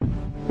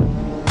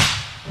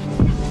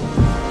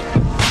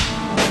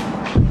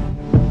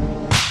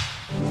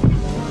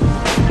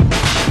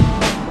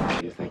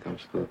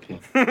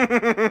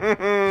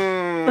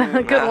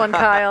Good one,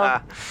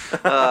 Kyle.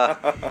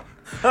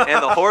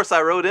 And the horse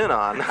I rode in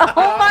on.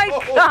 Oh my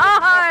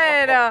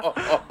God!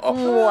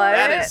 What?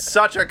 That is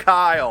such a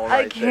Kyle. I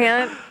Right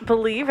can't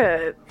believe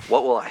it.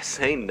 What will I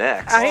say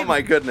next? Oh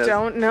my goodness.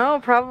 Don't know.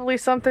 Probably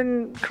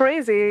something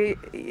crazy.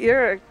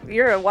 You're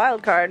a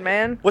wild card,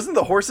 man. Wasn't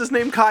the horse's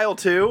name Kyle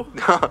too?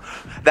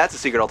 That's a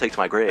secret I'll take to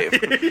my grave.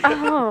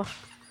 Oh.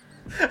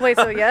 Wait,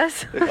 so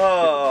yes?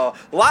 Oh,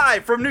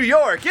 live from New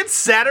York. It's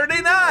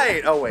Saturday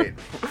night. Oh wait,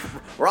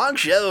 wrong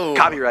show.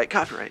 Copyright.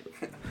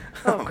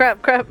 Oh,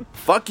 crap.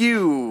 Fuck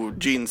you,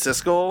 Gene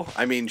Siskel.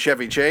 I mean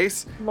Chevy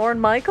Chase. Lorne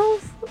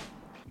Michaels?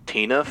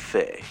 Tina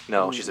Fey.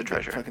 No, she's a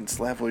treasure. Fucking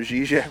Slavoj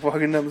Žižek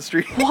walking down the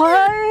street.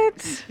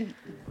 What?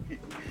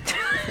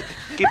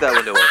 Keep that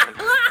window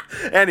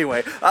open.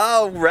 Anyway,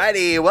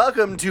 alrighty.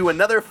 Welcome to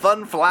another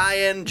fun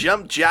flying,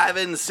 jump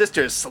jiving,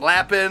 sister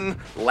slapping,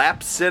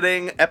 lap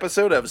sitting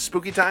episode of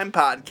Spooky Time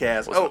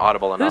Podcast. Wasn't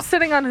audible enough. Who's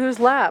sitting on whose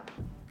lap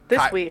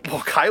this week?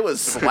 Well, Kai was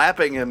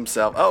slapping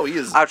himself. Oh, he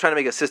is. I was trying to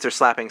make a sister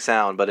slapping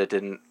sound, but it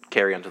didn't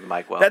carry onto the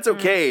mic well. That's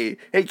okay.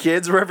 Hey,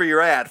 kids, wherever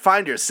you're at,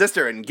 find your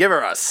sister and give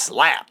her a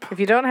slap. If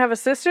you don't have a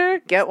sister,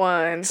 get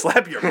one.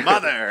 Slap your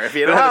mother if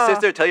you If you don't don't. have a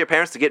sister, tell your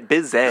parents to get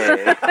busy.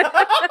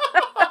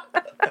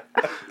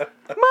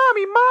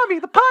 Mommy,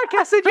 the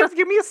podcast said you have to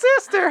give me a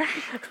sister.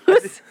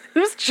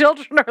 Whose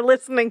children are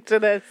listening to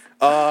this?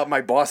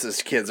 My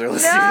boss's kids are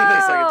listening to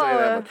this. I can tell you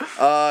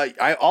that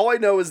much. All I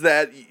know is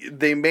that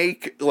they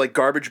make like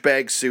garbage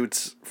bag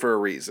suits for a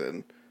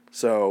reason.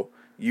 So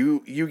you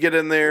get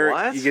in there,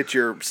 What? you get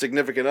your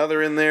significant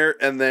other in there,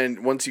 and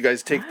then once you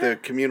guys take the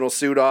communal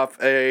suit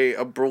off, a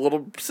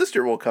little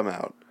sister will come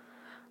out.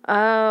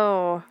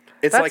 Oh.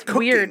 It's that's like cooking.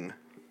 weird.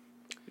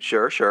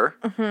 Sure.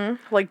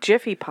 Like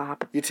Jiffy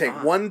Pop. You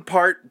take one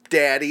part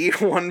daddy,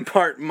 one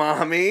part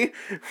mommy,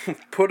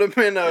 put them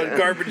in a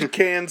garbage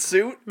can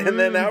suit, and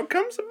then out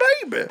comes a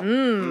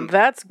baby.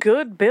 That's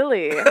good,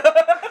 Billy.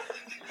 I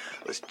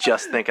was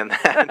just thinking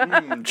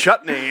that.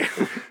 Chutney.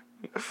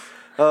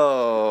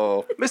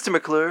 Oh. Mr.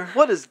 McClure,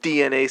 what does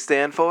DNA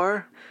stand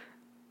for?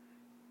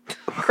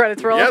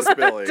 Credits roll. Yes,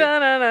 Billy.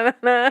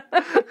 Da-na-na-na-na.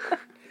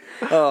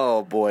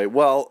 Oh, boy.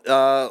 Well,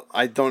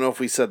 I don't know if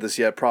we said this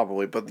yet,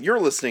 probably, but you're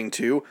listening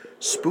to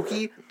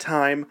Spooky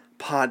Time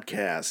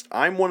Podcast.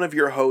 I'm one of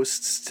your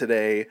hosts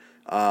today.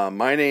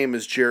 My name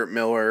is Jarrett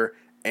Miller,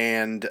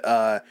 and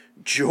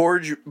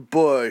George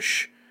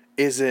Bush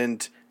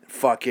isn't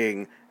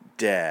fucking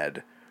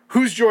dead.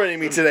 Who's joining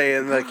me today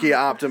in the Kia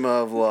Optima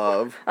of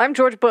Love? I'm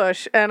George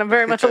Bush, and I'm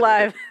very much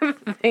alive.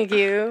 Thank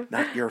you.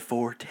 Not your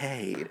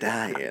forte,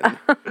 dying.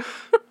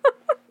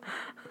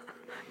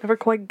 Never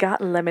quite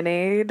got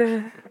lemonade.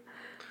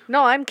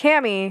 No, I'm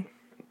Cammy,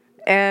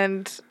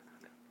 and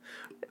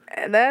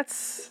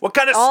that's What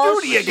kind of all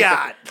stew do you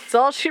got? That's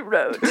all she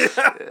wrote.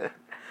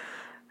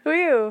 Who are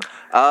you?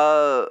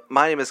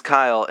 My name is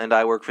Kyle, and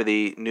I work for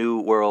the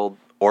New World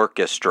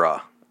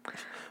Orchestra.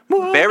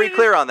 Very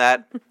clear on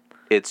that.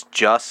 It's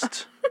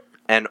just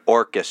an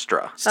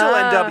orchestra. Still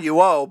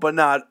NWO, but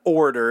not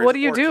order. What do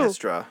you do?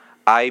 Orchestra.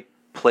 I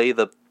play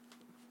the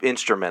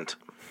instrument.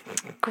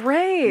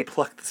 Great.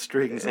 Pluck the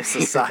strings of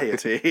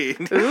society.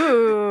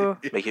 Ooh.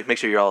 Make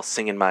sure you're all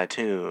singing my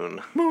tune.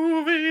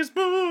 Movies.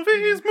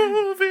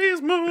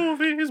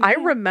 I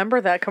remember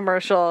that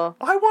commercial.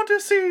 I want to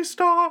see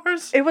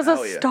stars. It was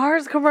Hell a yeah.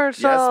 Stars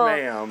commercial. Yes,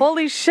 ma'am.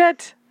 Holy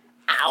shit.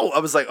 Ow! I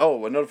was like,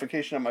 oh, a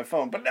notification on my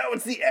phone, but no,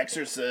 it's The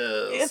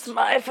Exorcist. It's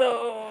my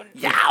phone.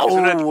 There's a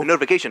Yow!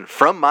 notification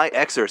from my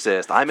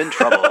exorcist. I'm in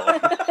trouble.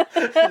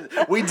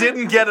 We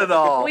didn't get it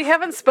all. We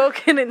haven't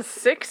spoken in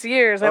 6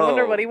 years. I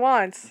wonder Oh. what he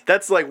wants.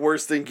 That's like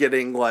worse than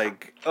getting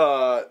like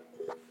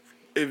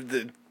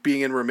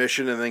being in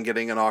remission and then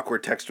getting an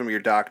awkward text from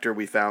your doctor.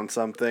 We found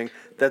something.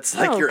 That's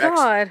like Oh, your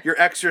God. your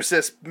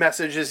exorcist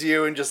messages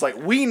you and just like,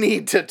 we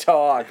need to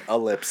talk.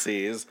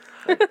 Ellipses.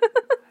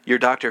 Your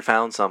doctor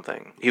found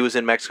something. He was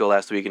in Mexico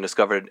last week and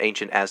discovered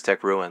ancient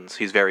Aztec ruins.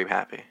 He's very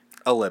happy.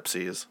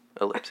 Ellipses.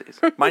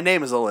 Ellipses. My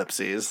name is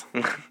Ellipses.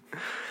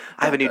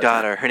 I have a new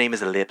daughter. Her name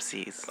is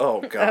Ellipses.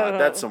 Oh, God.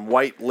 That's some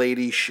white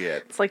lady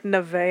shit. It's like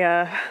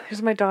Nevea.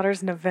 Here's my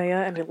daughter's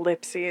Nevea and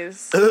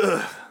Ellipses.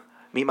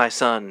 Meet my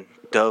son,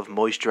 Dove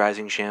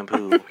Moisturizing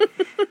Shampoo.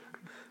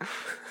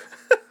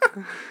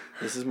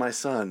 This is my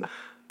son,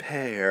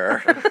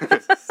 Pear.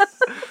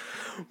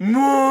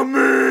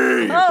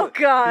 Mommy! Oh,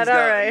 God. All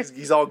right.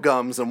 He's all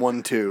gums and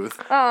one tooth.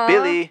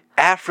 Billy,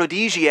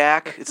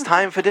 aphrodisiac. It's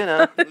time for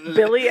dinner.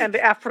 Billy and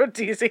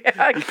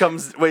Aphrodisiac. He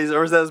comes, wait,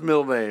 or is that his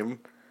middle name?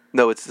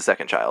 No, it's the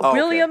second child. Oh.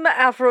 William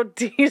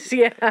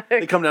Aphrodisiac.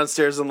 They come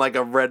downstairs in like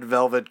a red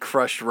velvet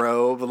crushed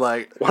robe,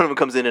 like, One of them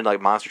comes in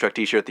like monster truck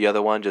t-shirt. The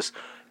other one just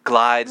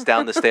glides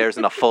down the stairs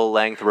in a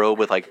full-length robe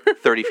with like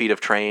 30 feet of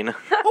train.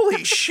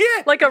 holy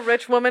shit! Like a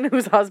rich woman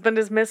whose husband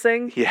is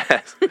missing.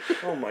 Yes.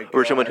 Oh my God.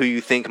 Or someone who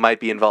you think might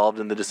be involved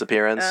in the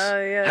disappearance.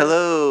 yes.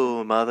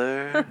 Hello,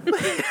 mother.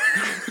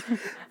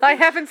 I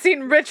haven't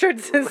seen Richard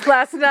since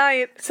last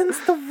night. Since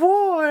the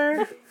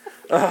war.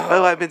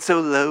 Oh, I've been so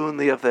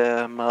lonely up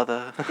there,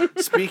 mother.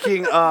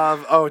 Speaking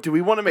of, do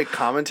we want to make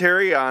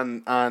commentary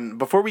on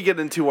before we get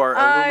into our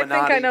I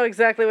Illuminati? think I know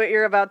exactly what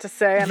you're about to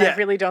say, and Yeah. I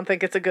really don't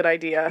think it's a good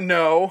idea.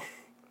 No.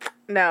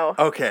 No.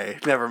 Okay,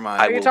 never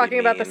mind. Are you will be talking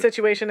about the mean.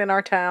 situation in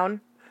our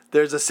town?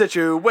 There's a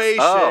situation.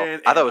 Oh,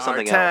 I thought it was in our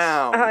something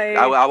else. town.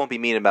 I won't be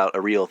mean about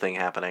a real thing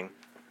happening.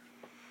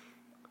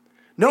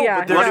 No, Yeah,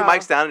 but Do you want to No. do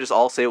mics down and just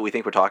all say what we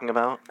think we're talking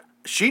about?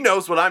 she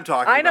knows what I'm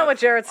talking about. I know what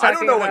Jared's I don't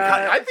talking know what.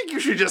 about. I think you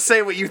should just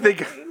say what you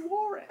think.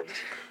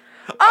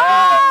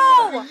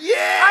 Oh!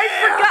 Yeah.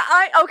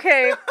 I forgot.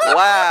 Okay. Wow.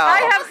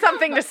 I have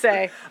something to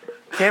say.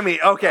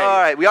 Cammy, okay.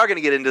 All right, we are going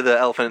to get into the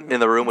elephant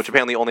in the room, which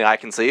apparently only I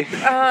can see.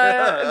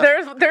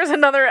 There's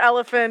another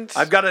elephant.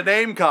 I've got a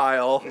name,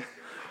 Kyle.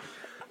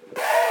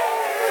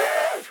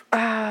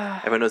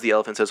 Everyone knows the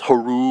elephant says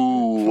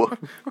 "Haru."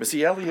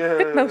 Missy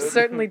Elliott. No,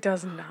 certainly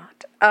does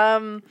not.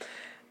 On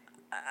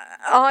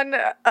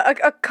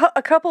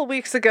a couple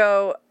weeks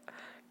ago,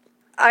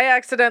 I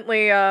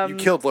accidentally You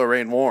killed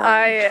Lorraine Warren.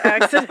 I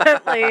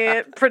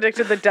accidentally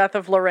predicted the death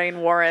of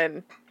Lorraine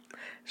Warren.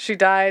 She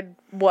died,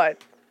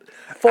 what?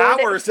 4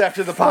 days? Hours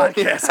after the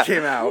podcast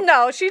came out.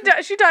 No, she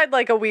died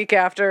like a week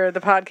after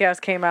the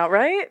podcast came out,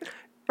 right?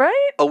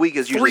 Right? A week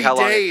is usually 3 how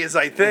long? days,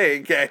 I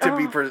think. I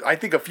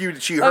think a few.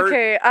 She heard.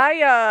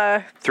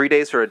 Okay, 3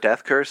 days for a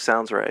death curse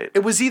sounds right.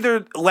 It was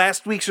either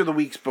last week's or the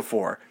weeks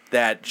before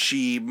that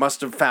she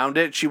must have found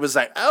it. She was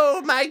like,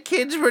 "Oh, my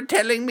kids were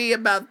telling me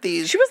about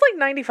these she was like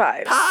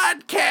 95.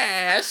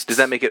 podcasts." Does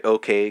that make it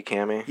okay,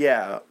 Cammy?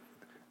 Yeah.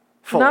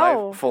 Full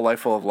No. life, full life,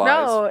 full of lies.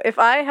 No, if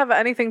I have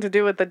anything to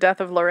do with the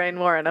death of Lorraine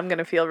Warren, I'm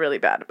gonna feel really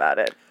bad about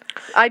it.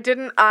 I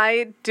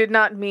did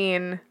not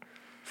mean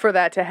for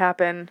that to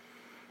happen.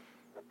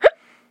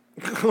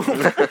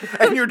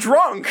 And you're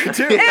drunk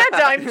too. And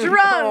I'm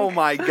drunk. Oh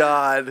my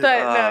god. But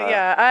no,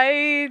 yeah,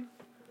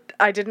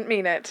 I didn't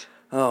mean it.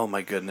 Oh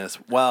my goodness.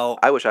 Well,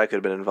 I wish I could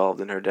have been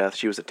involved in her death.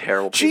 She was a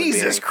terrible human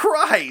Jesus being.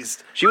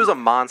 Christ. She was a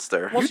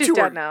monster. Well, You she's two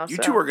dead are, now, You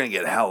so. two are gonna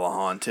get hella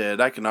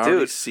haunted. I can already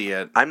Dude. see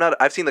it.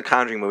 I've seen the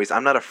Conjuring movies.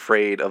 I'm not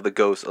afraid of the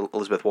ghost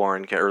Elizabeth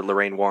Warren or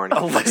Lorraine Warren.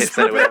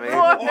 Say it with me.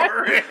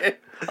 Warren.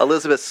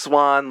 Elizabeth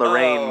Swan,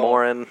 Lorraine Oh.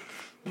 Warren,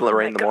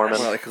 Lorraine the gosh.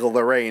 Mormon. Like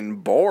Lorraine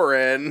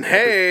Boren.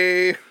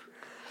 Hey.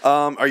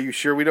 Are you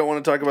sure we don't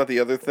want to talk about the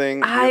other thing?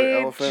 The other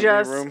I elephant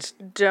in the room?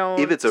 just don't.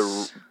 If it's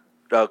a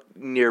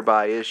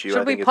nearby issue, I should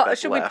we think it's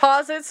best should we left.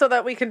 pause it so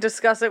that we can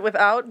discuss it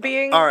without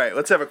being? All right,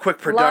 let's have a quick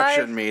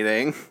production Live.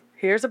 meeting.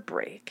 Here's a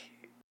break.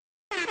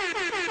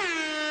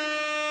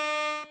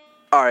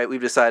 All right,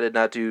 we've decided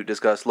not to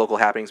discuss local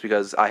happenings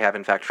because I have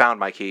in fact found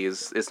my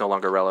keys. It's no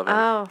longer relevant.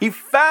 Oh, He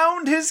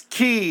found his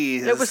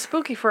keys. it was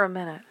spooky for a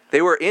minute.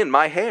 They were in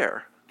my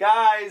hair.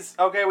 Guys,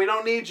 okay, we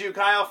don't need you.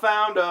 Kyle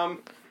found them.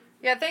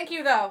 Yeah, thank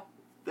you though.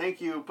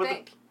 Thank you.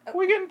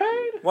 We getting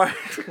paid? What?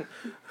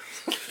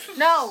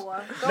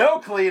 No. No,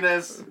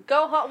 Cletus.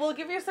 Go home. We'll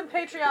give you some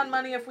Patreon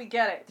money if we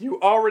get it.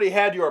 You already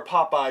had your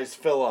Popeyes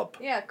fill up.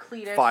 Yeah,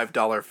 Cletus.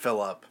 $5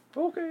 fill up.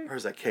 Okay.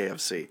 Where's that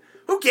KFC?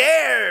 Who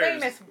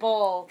cares? Famous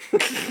bull.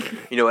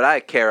 You know what I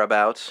care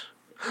about?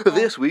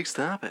 This week's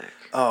topic.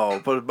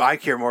 Oh, but I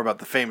care more about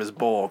the famous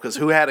bowl, because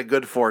who had a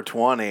good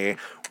 420?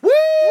 Woo!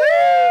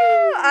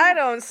 I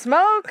don't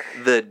smoke,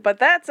 but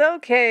that's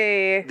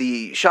okay.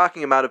 The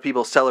shocking amount of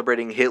people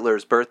celebrating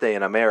Hitler's birthday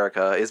in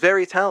America is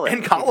very telling.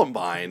 And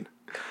Columbine.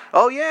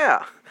 Oh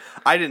yeah,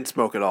 I didn't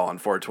smoke at all on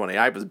 420.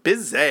 I was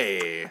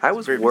busy. I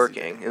was very busy.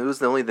 working. It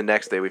was only the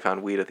next day we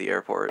found weed at the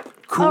airport.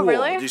 Cool. Oh,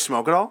 really? Did you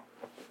smoke it all?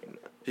 Did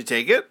you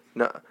take it?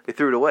 No, they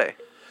threw it away.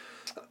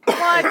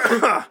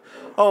 What?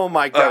 Oh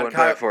my god. I went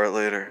back for it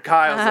later.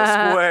 Kyle's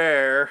a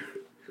square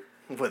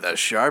with a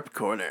sharp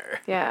corner.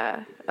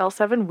 Yeah,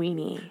 L7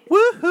 weenie.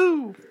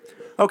 Woohoo!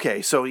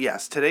 Okay, so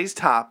yes, today's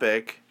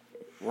topic,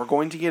 we're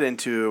going to get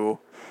into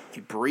a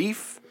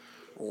brief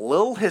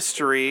little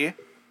history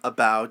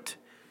about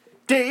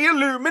the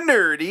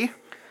Illuminati.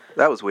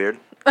 That was weird.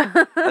 I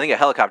think a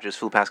helicopter just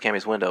flew past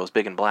Cammy's window. It was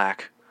big and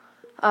black.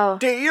 Oh.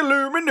 The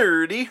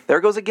Illuminati. There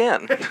it goes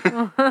again.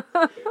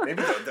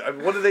 Maybe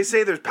what do they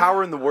say? There's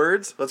power in the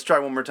words. Let's try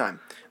one more time.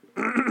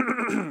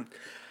 The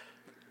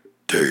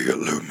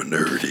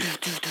Illuminati.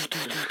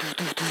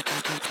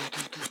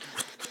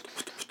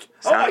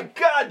 Oh my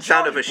God!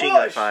 Sound of George machine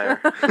gun Bush!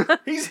 fire.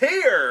 He's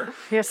here.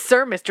 Yes,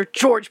 sir, Mr.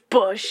 George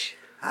Bush.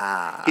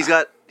 He's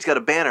got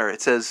a banner.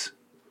 It says,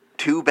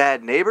 "Two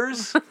bad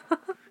neighbors."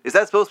 Is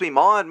that supposed to be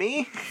Ma and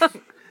me?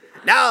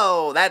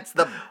 No, that's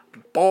the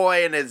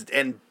boy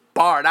and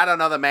Bart. I don't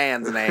know the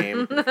man's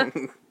name.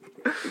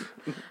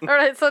 All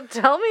right, so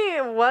tell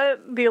me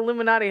what the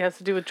Illuminati has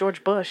to do with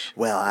George Bush.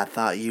 Well, I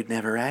thought you'd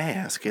never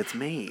ask. It's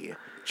me,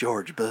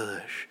 George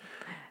Bush,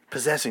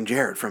 possessing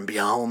Jared from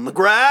beyond the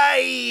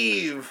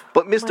grave.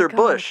 But Mr. God.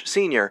 Bush,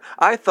 Sr.,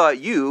 I thought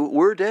you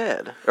were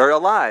dead. Or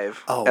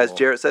alive, Oh. as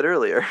Jarrett said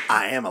earlier.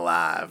 I am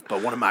alive,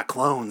 but one of my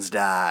clones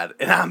died,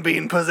 and I'm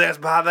being possessed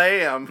by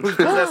them. Who's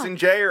possessing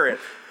Jared?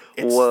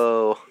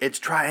 Whoa. It's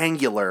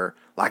triangular,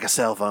 like a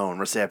cell phone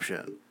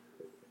reception.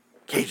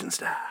 Cajun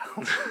style.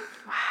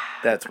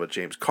 That's what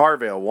James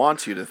Carville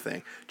wants you to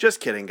think. Just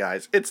kidding,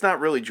 guys. It's not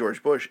really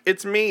George Bush.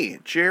 It's me,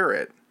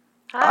 Jarrett.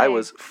 Hi. I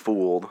was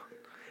fooled.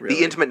 Really?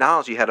 The intimate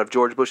knowledge you had of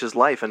George Bush's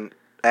life and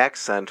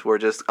accent were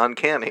just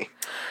uncanny.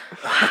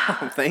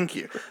 Oh, thank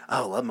you.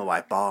 Oh, love my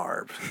wife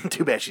Barb.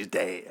 Too bad she's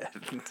dead.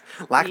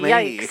 Like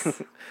Yikes.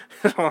 me.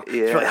 It's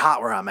really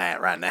hot where I'm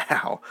at right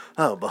now.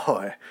 Oh,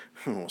 boy.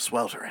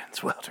 Sweltering.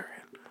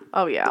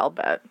 Oh, yeah, I'll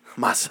bet.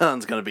 My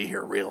son's going to be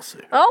here real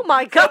soon. Oh,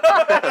 my God.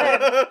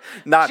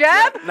 Not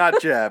Jeb?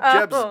 Not Jeb.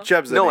 Oh.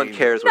 Jeb's No an one angel.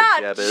 cares what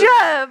Not Jeb is.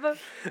 Jeb.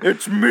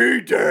 It's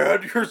me,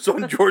 Dad, your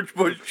son George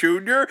Bush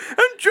Jr.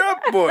 and Jeb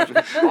Bush.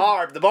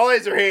 Barb, the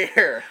boys are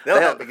here.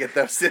 They'll help me get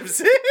those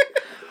Simpsons.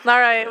 All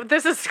right,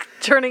 this is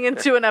turning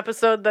into an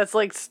episode that's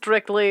like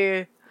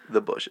strictly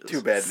The Bushes.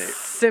 Too bad, Nate.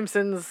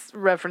 Simpsons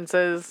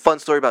references. Fun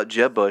story about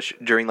Jeb Bush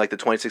during like the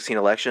 2016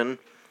 election.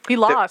 He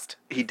lost.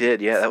 He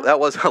did, yeah. That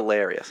was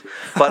hilarious.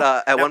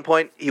 But at one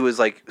point, he was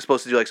like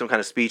supposed to do like some kind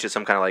of speech at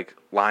some kind of like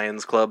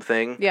Lions Club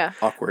thing. Yeah.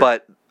 Awkward.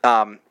 But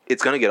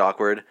it's gonna get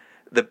awkward.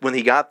 When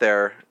he got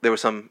there was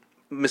some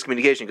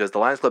miscommunication because the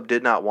Lions Club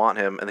did not want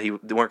him, and they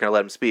weren't gonna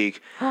let him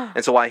speak.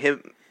 And so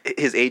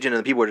his agent and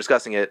the people were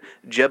discussing it,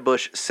 Jeb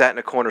Bush sat in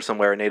a corner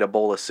somewhere and ate a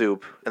bowl of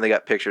soup, and they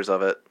got pictures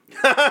of it.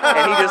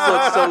 And he just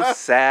looked so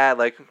sad,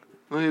 like,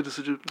 oh, you had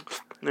such a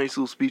nice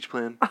little speech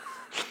plan.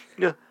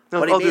 Yeah. No,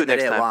 What do I'll you do mean it they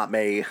next didn't time. want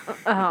me?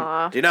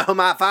 Aw. Do you know who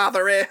my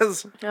father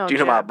is? Oh, Do you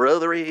know my Jeb.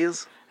 brother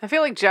is? I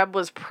feel like Jeb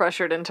was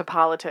pressured into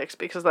politics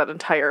because that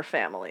entire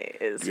family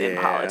is in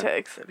Yeah.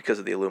 politics. Because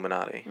of the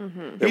Illuminati.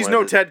 They He's wanted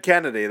no to- Ted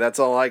Kennedy. That's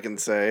all I can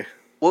say.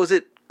 What was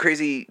it?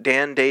 Crazy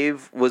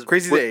Dave was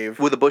Dave.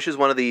 Were the Bushes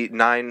one of the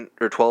 9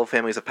 or 12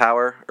 families of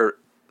power, or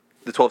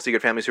the 12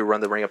 secret families who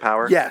run the Ring of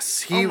Power?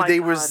 Yes, Oh my They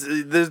God.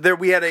 was there.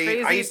 We had I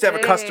Crazy used to have a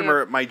Dave.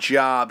 customer at my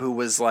job who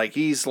was like,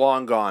 he's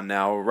long gone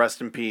now. Rest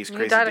in peace, He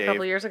Crazy died Dave. a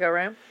couple years ago,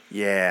 right?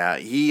 Yeah,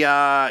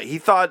 he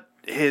thought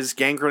his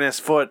gangrenous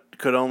foot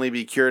could only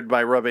be cured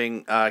by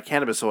rubbing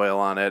cannabis oil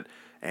on it,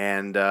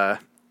 and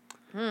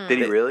Did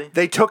he really?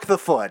 they took the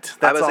foot. I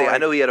That's was all saying, I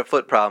know he had a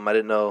foot problem. I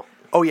didn't know.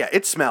 Oh yeah,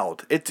 it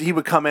smelled. He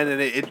would come in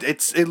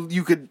and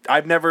you could.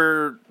 I've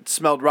never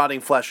smelled rotting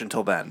flesh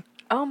until then.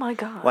 Oh my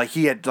God. Like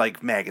he had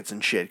like maggots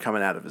and shit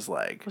coming out of his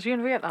leg. Was he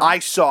in Vietnam? I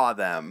saw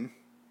them.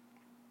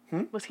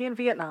 Was he in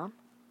Vietnam?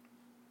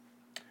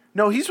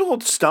 No, he's a little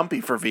stumpy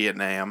for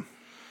Vietnam.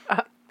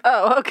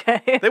 Oh,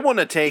 okay. They wouldn't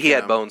have taken He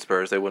had him. bone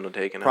spurs. They wouldn't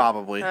have taken him.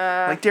 Probably.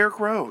 Like Derek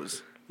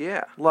Rose.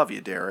 Yeah. Love you,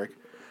 Derek.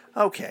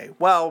 Okay,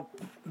 well,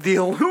 the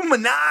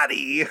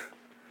Illuminati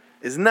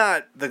is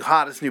not the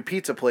hottest new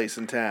pizza place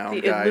in town,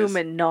 The guys.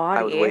 Illuminati.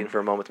 I was waiting for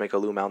a moment to make a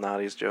Lou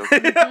Malnati's joke.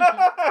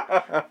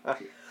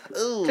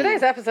 Ooh.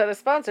 Today's episode is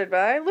sponsored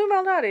by Lou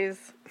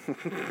Malnati's.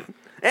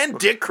 And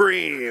Dick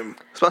Cream.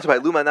 Sponsored by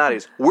Lou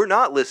Malnati's. We're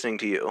not listening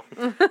to you.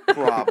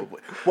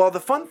 Probably. Well, the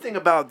fun thing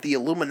about the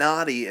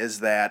Illuminati is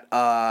that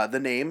the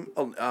name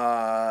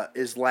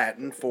is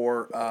Latin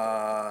for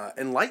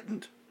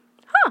enlightened.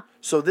 Huh.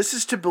 So this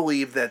is to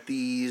believe that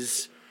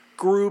these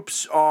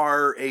groups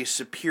are a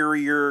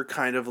superior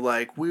kind of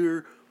like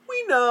we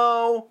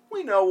know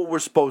what we're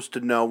supposed to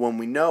know when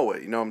we know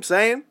it. You know what I'm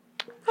saying?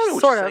 I know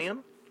what Sort you're of.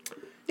 saying.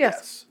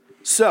 Yes.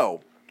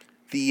 So,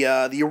 the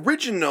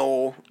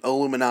original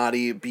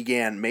Illuminati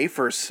began May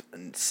 1st,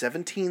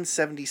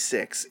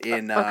 1776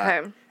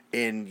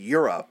 in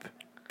Europe,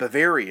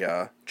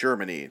 Bavaria,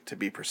 Germany, to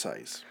be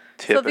precise.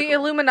 So the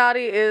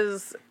Illuminati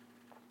is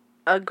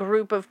a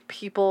group of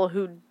people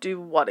who do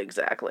what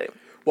exactly?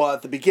 Well,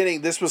 at the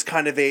beginning, this was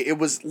it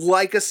was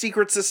like a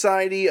secret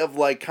society of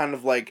kind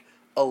of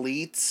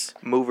elites.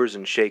 Movers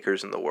and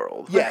shakers in the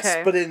world. Yes,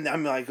 Okay. but in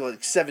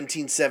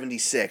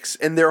 1776,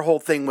 and their whole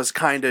thing was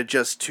kind of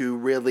just to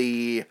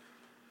really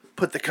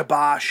put the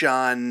kibosh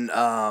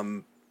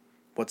on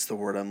what's the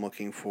word I'm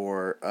looking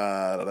for?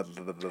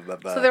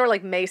 So they were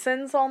like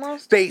Masons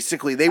almost?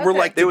 Basically, they were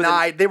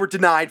Okay. they were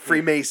denied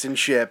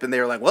Freemasonship, and they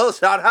were like, "Well,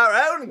 start our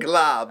own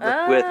club."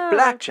 With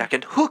blackjack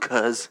and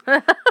hookahs.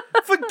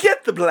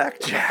 Forget the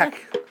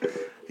blackjack.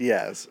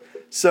 Yes.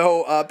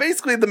 So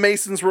basically, the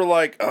Masons were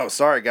like, "Oh,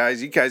 sorry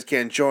guys, you guys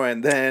can't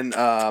join." Then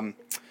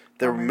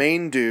their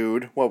main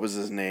dude, what was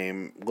his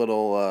name?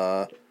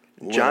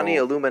 Johnny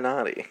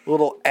Illuminati.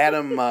 Little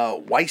Adam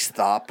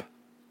Weisthop.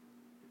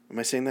 Am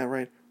I saying that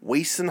right?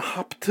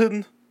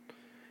 Weissenhopten.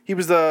 He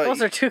was the.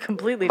 Those are two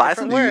completely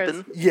different words.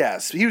 Weissenhüten.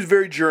 Yes, he was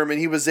very German.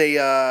 He was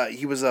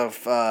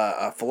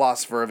a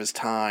philosopher of his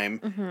time,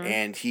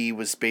 and he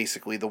was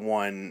basically the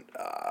one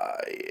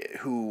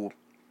who.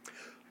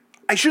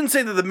 I shouldn't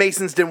say that the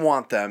Masons didn't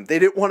want them. They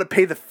didn't want to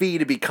pay the fee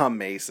to become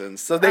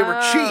Masons, so they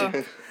were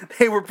cheap.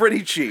 They were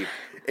pretty cheap,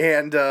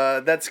 and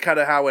that's kind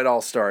of how it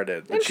all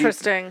started. The cheap-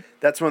 Interesting.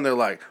 that's when they're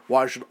like,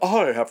 "Why should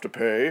I have to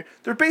pay?"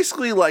 They're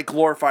basically like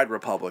glorified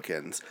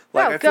Republicans.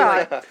 Like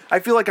Oh, I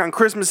feel like on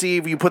Christmas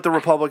Eve, you put the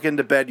Republican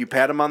to bed, you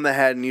pat him on the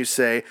head, and you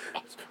say,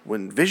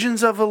 "When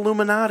visions of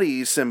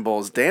Illuminati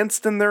symbols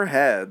danced in their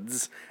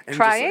heads." And just,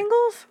 like,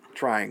 Triangles?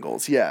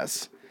 triangles,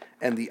 yes.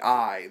 And the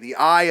eye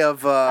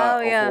of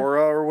yeah.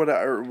 Ahura or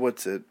whatever.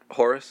 What's it?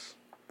 Horus.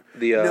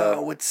 The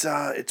No, it's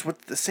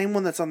what the same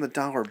one that's on the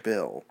dollar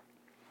bill.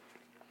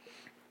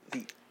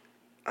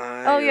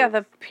 Oh yeah,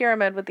 the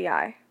pyramid with the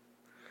eye.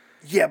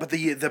 Yeah, but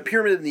the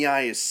pyramid in the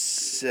eye is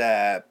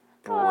separate.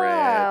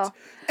 Oh.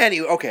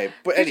 Anyway, okay,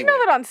 but Did you know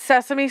that on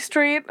Sesame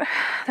Street,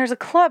 there's a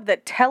club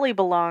that Telly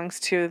belongs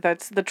to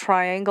that's the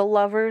Triangle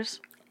Lovers?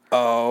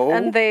 Oh.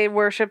 And they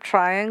worship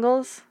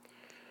triangles.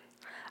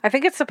 I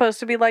think it's supposed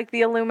to be like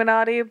the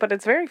Illuminati, but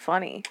it's very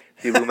funny.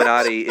 The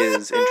Illuminati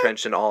is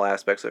entrenched in all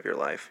aspects of your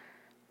life.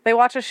 They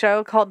watch a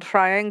show called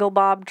Triangle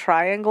Bob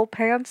Triangle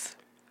Pants.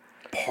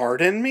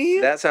 Pardon me?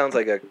 That sounds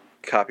like a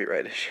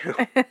copyright issue.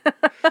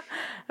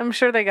 I'm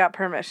sure they got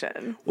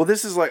permission. Well,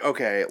 this is like,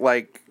 okay,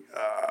 like,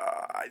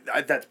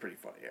 that's pretty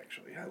funny,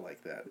 actually. I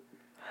like that.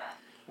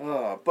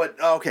 But,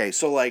 okay,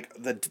 so, like,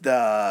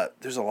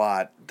 there's a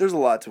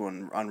lot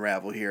to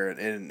unravel here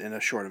in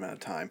a short amount of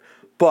time.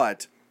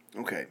 But,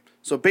 okay,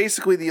 so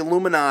basically the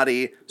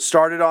Illuminati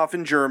started off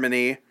in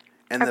Germany,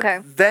 and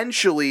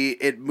eventually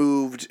it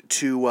moved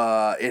to,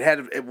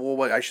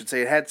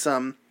 it had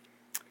some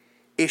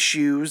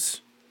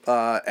issues,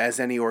 as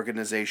any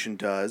organization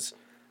does,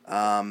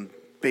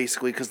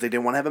 basically because they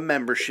didn't want to have a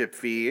membership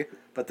fee,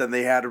 but then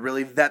they had to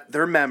really vet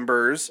their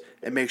members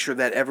and make sure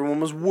that everyone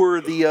was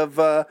worthy of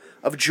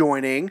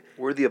joining.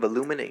 Worthy of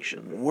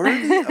illumination.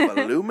 Worthy of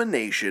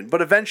illumination.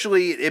 But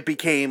eventually it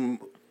became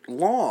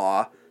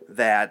law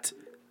that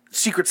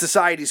secret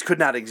societies could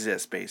not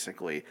exist,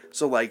 basically.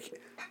 So, like,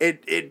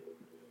 it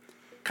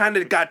kind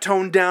of got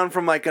toned down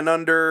from, like, an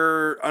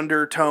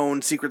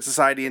undertone secret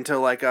society into,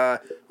 like,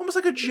 almost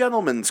like a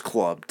gentleman's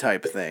club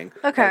type thing.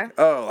 Okay.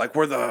 Like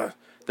we're the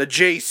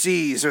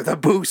JCs or the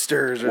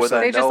boosters or We're the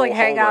something. They just, like,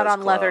 hang out Homers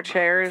on leather Club.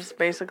 chairs,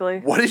 basically.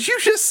 What did you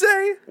just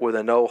say? We're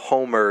the No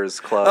Homers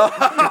Club.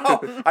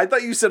 I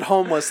thought you said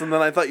homeless, and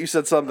then I thought you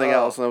said something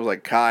else, and I was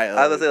like, Kyle.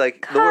 I was say,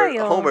 like, the word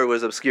Kyle. Homer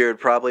was obscured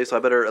probably, so I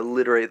better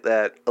alliterate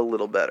that a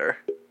little better.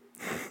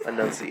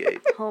 Enunciate.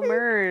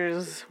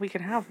 Homers. We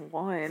can have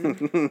one.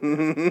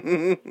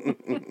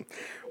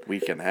 We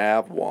can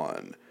have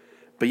one.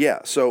 But yeah,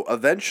 so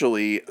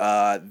eventually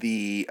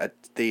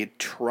they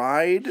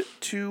tried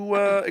to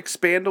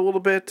expand a little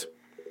bit,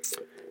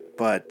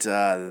 but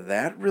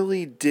that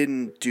really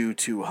didn't do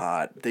too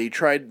hot. They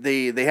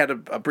had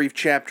a brief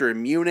chapter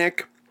in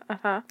Munich.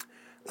 Uh-huh.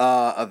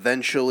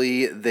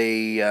 Eventually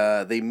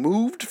they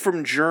moved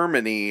from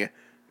Germany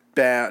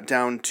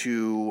down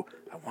to,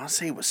 I want to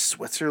say it was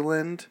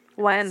Switzerland.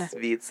 When?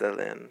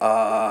 Switzerland.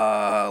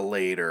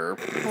 Later.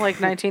 Like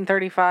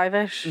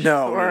 1935-ish?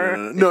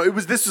 No.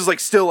 This was like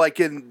still like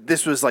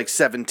this was like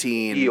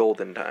 17. The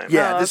olden time.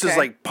 Yeah, Oh, this is okay.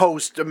 like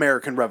post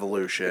American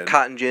Revolution.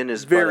 Cotton gin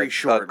is Very but a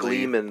shortly.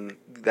 gleam in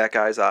that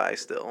guy's eye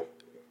still.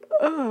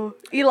 Oh.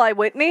 Eli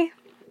Whitney?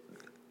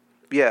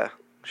 Yeah,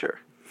 sure.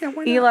 Yeah,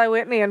 why not? Eli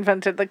Whitney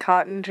invented the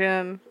cotton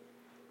gin.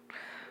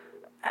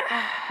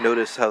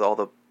 Notice how all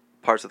the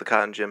parts of the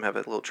cotton gin have a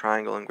little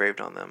triangle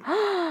engraved on them.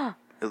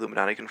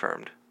 Illuminati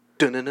confirmed.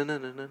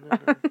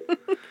 Dun-dun-dun-dun-dun-dun.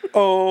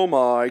 Oh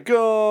my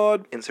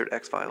god. Insert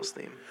X-Files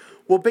theme.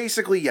 Well,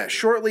 basically, yeah,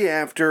 shortly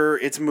after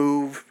its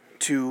move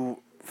to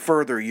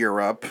further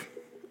Europe,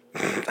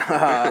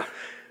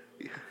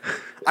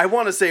 I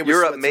want to say it was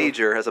Europe Switzerland.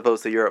 major as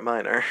opposed to Europe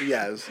minor.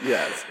 Yes.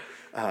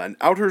 In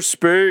outer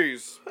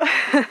space.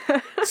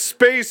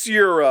 Space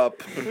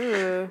Europe.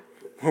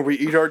 Where we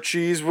eat our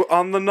cheese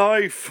on the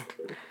knife.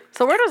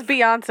 So where does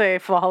Beyonce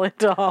fall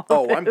into all of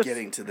Oh, this? I'm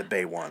getting to the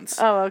Bay ones.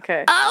 Oh,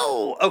 okay.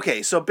 Oh!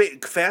 Okay, so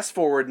fast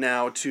forward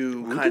now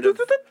to kind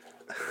of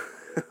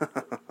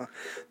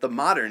the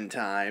modern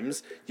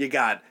times. You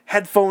got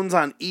headphones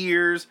on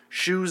ears,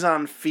 shoes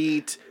on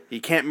feet.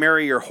 You can't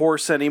marry your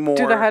horse anymore.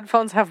 Do the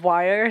headphones have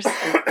wires?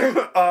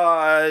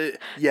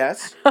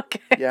 Yes. Okay.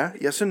 Yeah,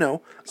 yes and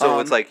no. So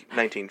it's like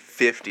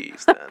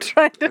 1950s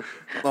then.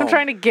 I'm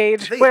trying to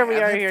gauge They where we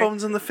have are here.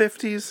 headphones in the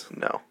 50s?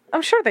 No.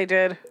 I'm sure they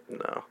did.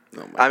 No.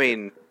 Oh my I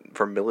mean,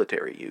 for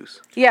military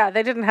use. Yeah,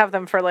 they didn't have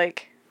them for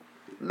like.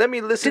 Let me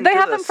listen Did they to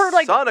have the them for,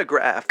 like-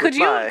 sonograph Could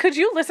with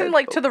you my listen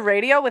like to the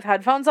radio with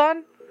headphones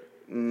on?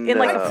 In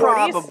like the No.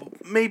 40s? Probably.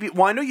 Maybe.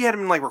 Well, I know you had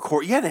them in like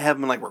record. You had to have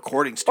them in like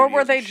recording Or studios.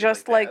 were they and shit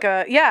just like like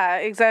that. a yeah,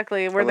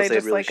 exactly. Were Unless they they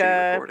just really like shitty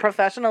a recording.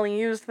 professionally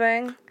used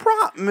thing?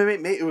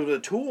 Maybe it was a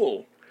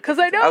tool, Because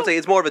I know I would say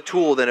it's more of a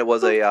tool than it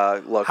was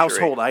a luxury.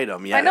 household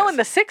item. Yeah. I know in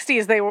the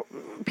 60s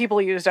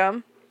people used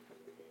them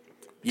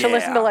to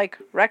listen to like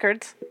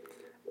records.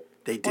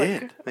 They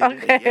did.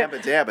 Okay.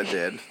 Yabba Dabba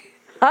did.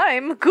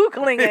 I'm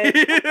googling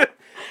it.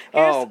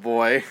 Oh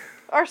boy.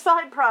 Our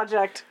side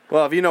project.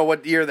 Well, if you know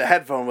what year the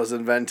headphone was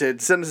invented,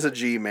 send us a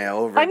Gmail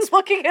over I'm at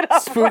looking it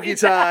up. Spooky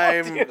right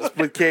now, Time dude.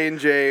 with K and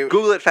J.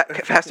 Google it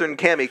faster than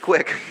Cammy,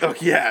 quick. Oh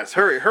yes,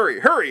 hurry!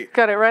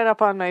 Got it right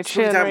up on my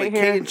Spooky chin Time right with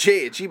here. K and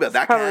J at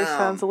gmail.com. Probably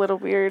sounds a little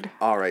weird.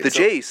 All right. The so-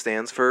 J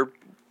stands for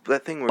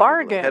that thing where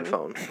Bargain.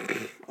 headphone.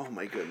 Oh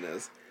my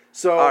goodness.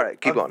 So All right,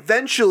 keep going.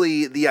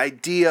 Eventually, the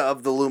idea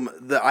of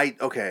the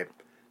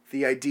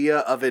idea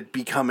of it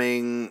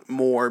becoming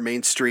more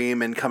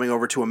mainstream and coming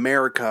over to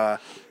America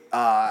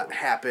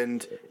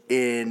happened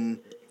in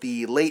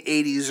the late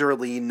 80s,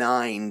 early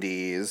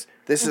 90s.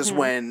 This is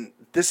when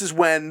this is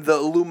when the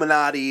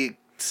Illuminati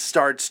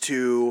starts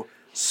to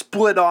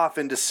split off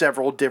into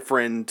several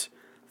different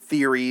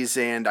theories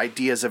and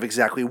ideas of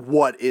exactly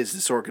what is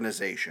this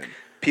organization.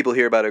 People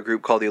hear about a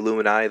group called the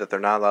Illuminati that they're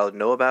not allowed to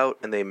know about,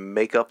 and they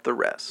make up the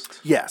rest.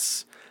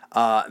 Yes.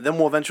 Then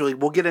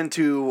we'll get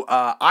into.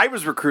 I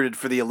was recruited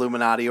for the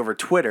Illuminati over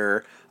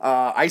Twitter.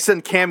 I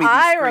sent Cammy these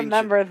I screenshots.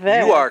 remember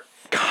this. You are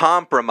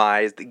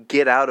compromised.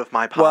 Get out of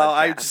my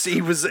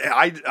podcast.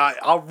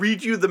 I'll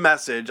read you the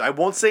message. I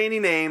won't say any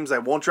names. I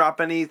won't drop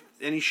any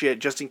shit,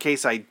 just in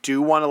case I do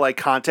want to like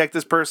contact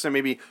this person.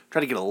 Maybe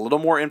try to get a little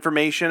more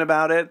information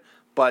about it.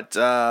 But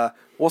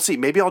we'll see.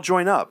 Maybe I'll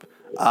join up.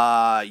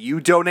 You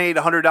donate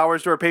 $100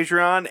 to our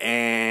Patreon,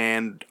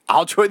 and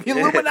I'll join the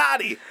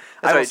Illuminati.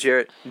 That's right,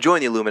 Jarrett. Join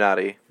the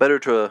Illuminati. Better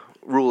to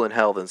rule in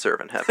hell than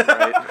serve in heaven,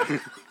 right?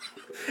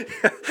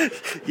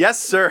 Yes,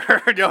 sir.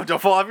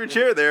 Don't fall off your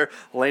chair there.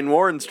 Lane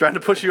Warren's trying to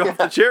push you off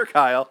the chair,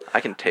 Kyle.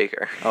 I can take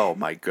her. Oh,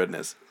 my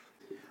goodness.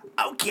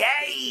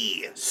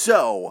 Okay.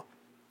 So,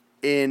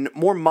 in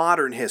more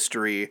modern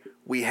history,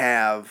 we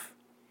have,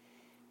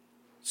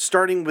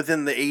 starting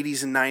within the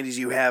 80s and 90s,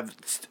 you have,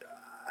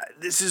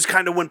 this is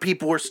kind of when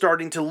people were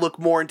starting to look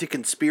more into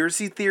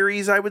conspiracy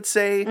theories, I would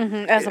say.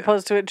 Mm-hmm, as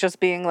opposed to it just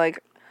being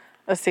like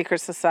a secret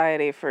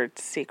society for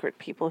secret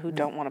people who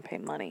don't want to pay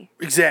money.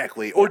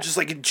 Exactly. Or just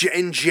like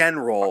in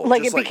general.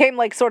 Like just it became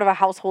like sort of a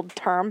household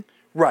term.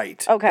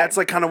 Right. Okay. That's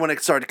like kind of when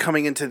it started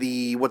coming into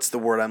the, what's the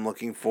word I'm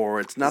looking for?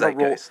 It's not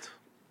Zeitgeist.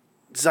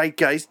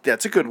 Zeitgeist.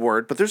 That's a good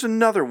word, but there's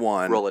another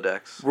one.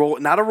 Rolodex.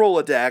 Not a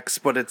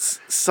Rolodex, but it's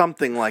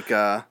something like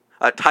a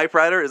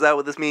typewriter? Is that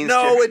what this means?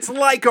 No, Jerry? it's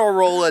like a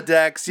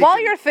Rolodex.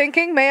 You're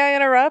thinking, may I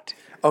interrupt?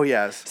 Oh,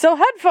 yes. So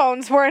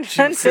headphones were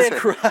invented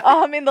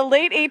in the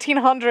late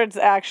 1800s,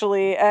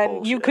 actually, and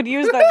Bullshit. you could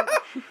use them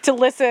to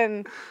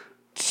listen,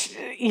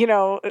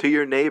 to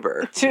your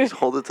neighbor. Just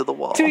hold it to the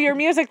wall. to your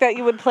music that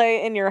you would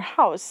play in your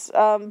house.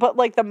 But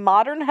like the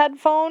modern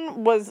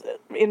headphone was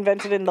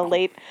invented in the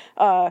late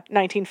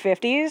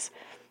 1950s,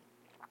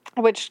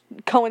 which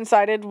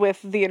coincided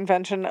with the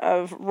invention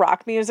of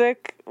rock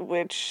music,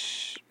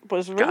 which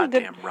was really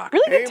good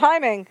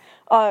timing.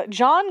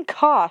 John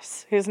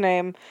Koss, his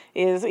name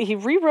is, he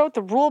rewrote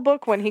the rule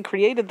book when he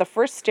created the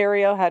first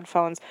stereo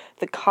headphones,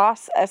 the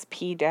Koss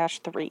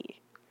SP-3.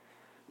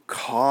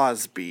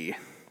 Cosby.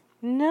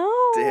 No.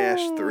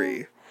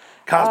 -3.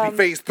 Cosby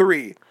Phase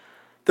 3.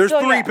 There's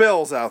three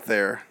bills out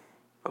there.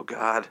 Oh,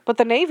 God. But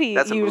the Navy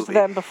That's a used movie.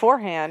 them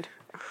beforehand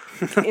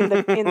in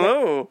the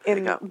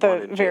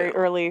very jail.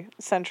 early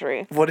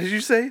century. What did you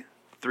say?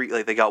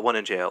 They got one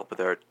in jail, but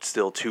there are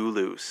still two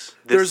loose.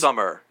 This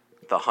summer,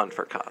 the hunt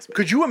for Cosby.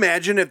 Could you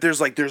imagine if there's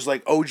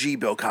OG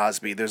Bill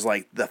Cosby, there's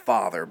like the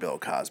father Bill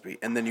Cosby,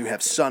 and then you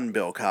have son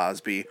Bill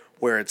Cosby,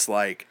 where it's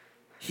like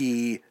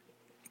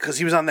because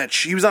he was on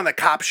that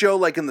cop show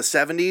like in the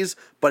 70s,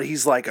 but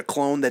he's like a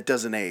clone that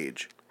doesn't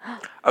age. I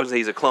would say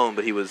he's a clone,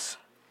 but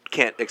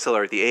can't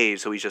accelerate the age,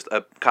 so he's just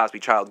a Cosby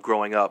child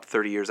growing up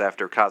 30 years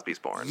after Cosby's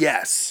born.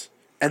 Yes.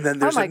 And then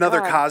there's my another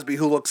God. Cosby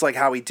who looks like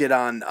how he did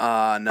on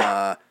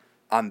The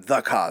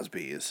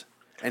Cosbys,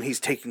 and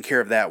he's taking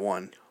care of that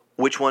one.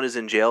 Which one is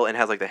in jail and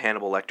has like the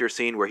Hannibal Lecter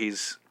scene where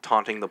he's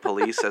taunting the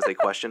police as they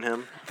question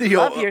him?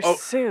 Love your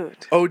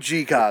suit.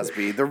 OG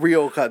Cosby,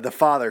 the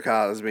father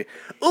Cosby.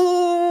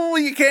 Ooh,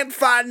 you can't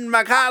find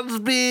my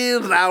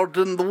Cosbys out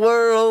in the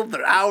world.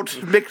 They're out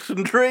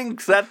mixing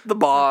drinks at the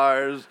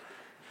bars.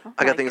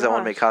 I got things I want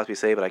to gosh. make Cosby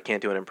say, but I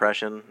can't do an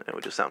impression. It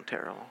would just sound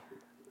terrible.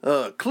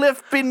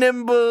 Cliff be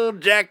nimble,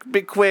 Jack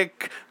be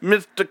quick.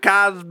 Mr.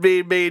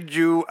 Cosby made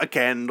you a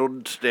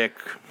candlestick.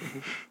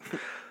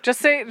 Just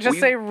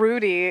say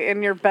Rudy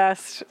in your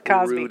best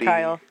Cosby, Rudy.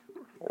 Kyle.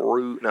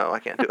 No, I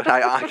can't do it.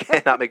 I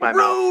cannot make my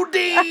mouth.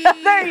 Rudy!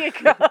 There you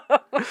go.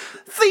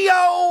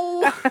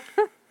 Theo!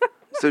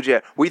 So,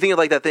 Jack, were you thinking of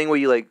like that thing where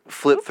you like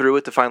flip through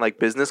it to find like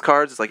business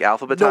cards? It's like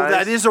alphabetized. No,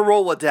 that is a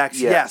Rolodex,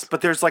 Yes. yes.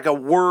 But there's like a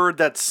word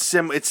that's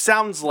it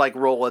sounds like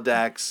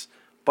Rolodex,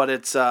 but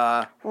it's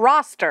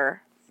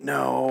Roster.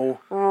 no.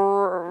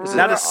 Is it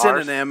Not a R?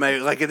 synonym.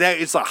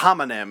 It's a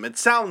homonym. It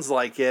sounds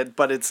like it,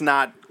 but it's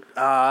not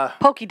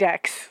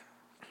Pokédex.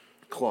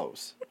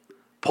 close.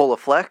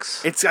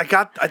 Polaflex?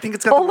 I think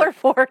it's got Polar the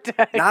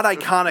vortex. not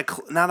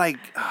iconic.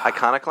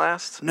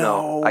 Iconoclast?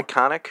 No.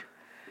 Iconic?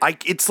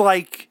 It's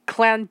like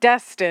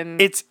Clandestine.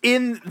 it's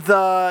in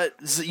the.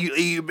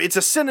 It's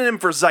a synonym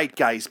for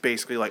zeitgeist,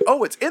 basically. Like,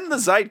 oh, it's in the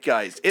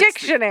zeitgeist. It's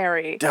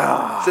Dictionary.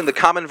 It's in the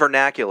common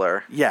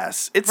vernacular.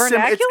 Yes, it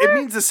Vernacular?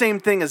 means the same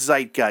thing as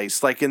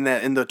zeitgeist, like in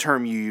the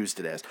term you used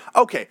it as.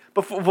 Okay,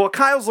 before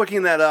Kyle's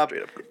looking that up,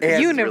 and It's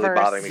really Universe.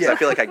 bothering me because I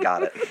feel like I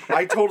got it.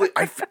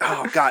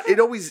 oh God,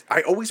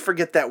 I always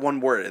forget that one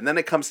word, and then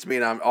it comes to me,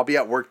 and I'll be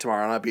at work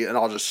tomorrow, and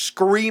I'll just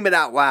scream it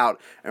out loud,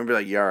 and be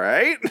like, "You all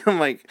right?" I'm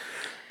like,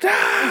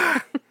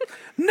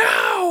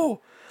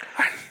 no,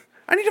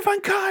 I need to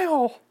find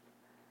Kyle.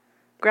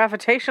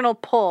 Gravitational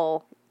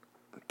pull.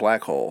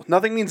 Black hole.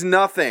 Nothing means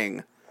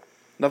nothing.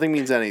 Nothing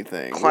means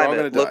anything. We're all gonna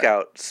Climate, die.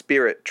 lookout,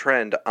 spirit,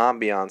 trend,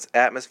 ambiance,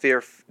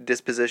 atmosphere,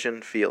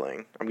 disposition,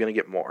 feeling. I'm going to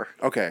get more.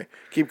 Okay,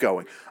 keep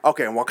going.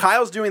 Okay, and while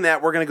Kyle's doing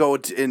that, we're gonna go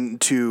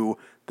into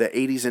the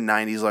 80s and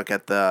 90s look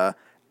at the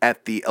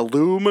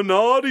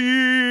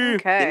Illuminati.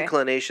 Okay.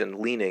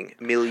 Inclination, leaning,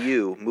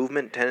 milieu,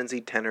 movement,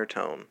 tendency, tenor,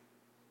 tone.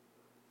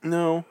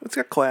 No, it's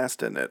got class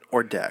in it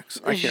or Dex.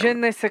 I Je can't.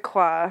 ne sais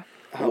quoi.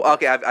 Well,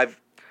 okay, I'm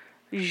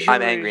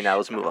angry now.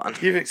 Let's move on.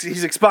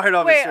 He's expired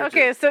off his Wait, searches.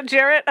 okay, so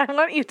Jarrett, I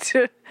want you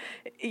to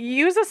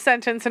use a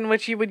sentence in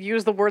which you would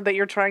use the word that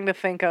you're trying to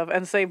think of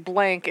and say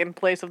blank in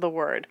place of the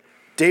word.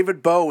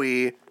 David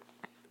Bowie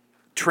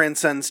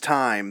transcends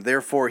time,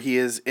 therefore he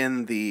is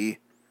in the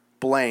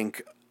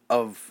blank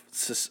of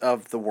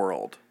the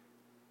world.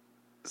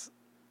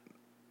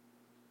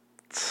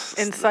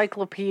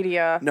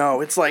 Encyclopedia.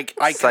 No, it's like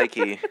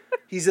Psyche.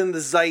 he's in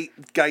the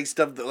zeitgeist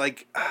of the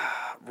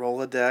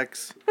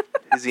Rolodex.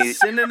 Is he?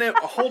 Synonym.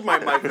 Hold my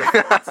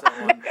microphone,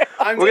 someone.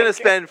 We're gonna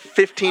spend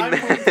 15 I'm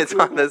going to minutes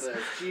on Google this.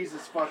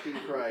 Jesus fucking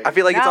Christ. I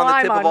feel like it's Now on the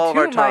I'm tip on of all of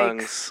our 2 mics.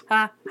 tongues.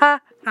 Ha, ha,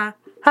 ha,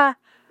 ha.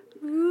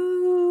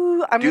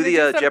 Ooh, I'm Do gonna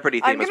the, some- Jeopardy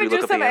theme I'm as we gonna look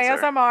do up the some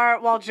answer.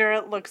 ASMR while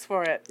Jarrett looks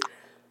for it.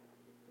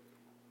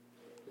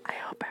 I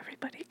hope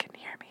everybody can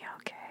hear me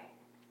okay.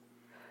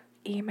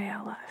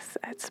 Email us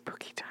at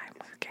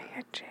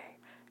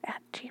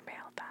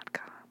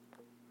spookytimewithknj@gmail.com.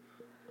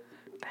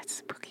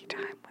 That's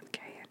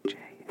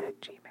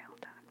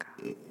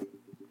spookytimewithknj@gmail.com.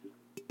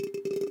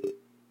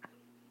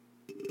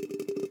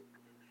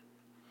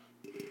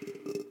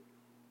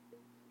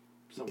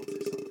 Someone say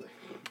something.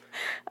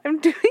 I'm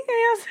doing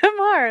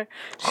ASMR.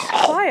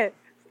 Shh, quiet.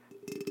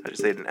 I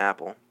just ate an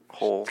apple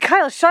whole.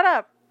 Kyle, shut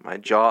up. My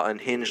jaw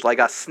unhinged like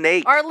a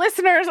snake. Our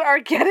listeners are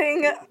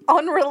getting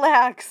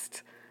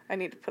unrelaxed. I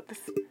need to put this.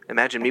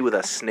 Imagine me with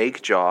a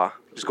snake jaw,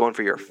 just going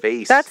for your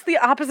face. That's the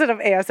opposite of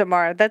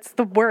ASMR. That's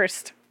the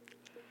worst.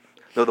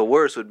 No, the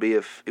worst would be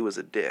if it was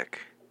a dick.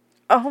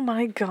 Oh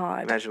my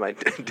god. Imagine my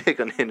dick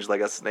unhinged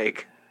like a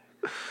snake.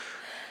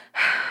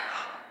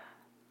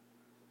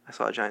 I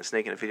saw a giant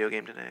snake in a video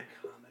game today.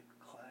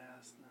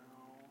 Iconoclast, no.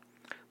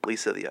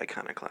 Lisa the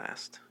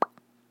Iconoclast.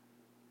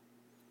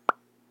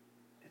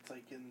 It's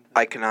like in the,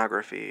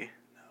 Iconography.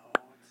 no,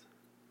 it's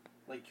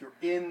like you're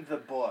in the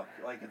book.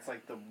 Like it's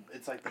like the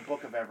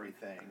book of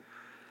everything.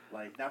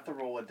 Like not the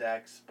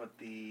Rolodex, but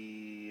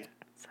the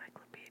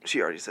Encyclopedia.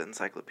 She already said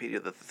encyclopedia.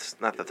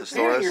 Not the Hear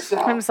thesaurus.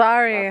 yourself. I'm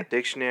sorry. Not the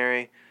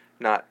dictionary.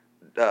 Not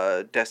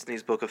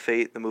Destiny's Book of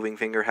Fate. The moving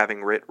finger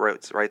having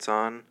writes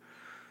on.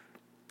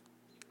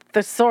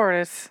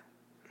 Thesaurus.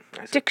 I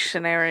said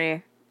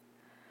Dictionary.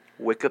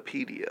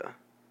 Wikipedia.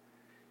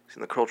 It's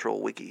in the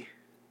cultural wiki.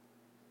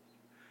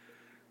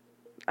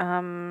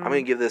 I'm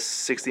going to give this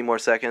 60 more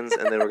seconds,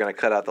 and then we're going to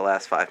cut out the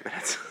last 5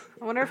 minutes.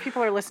 I wonder if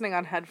people are listening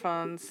on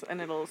headphones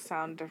and it'll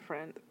sound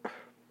different.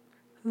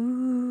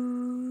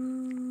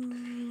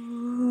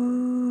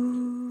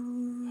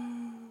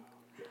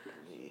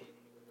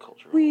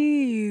 Cultural.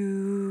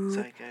 Wee-oo.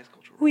 Zeitgeist,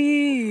 cultural.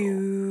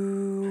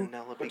 Wee-oo.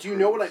 Penelope But do you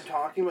know what I'm Cruz.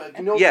 talking about? Do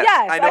you know Yes,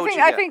 Yes, I know what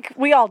I think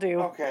we all do.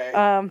 Okay.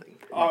 Um,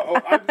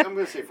 I'm going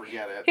to say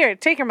forget it. here,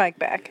 take your mic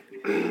back.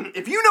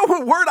 If you know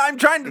what word I'm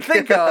trying to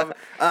think of,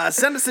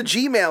 send us a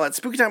Gmail at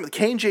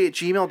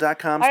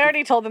spookytimewithknj@gmail.com. I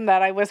already told them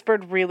that. I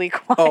whispered really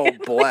Oh, quietly.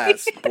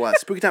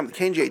 bless.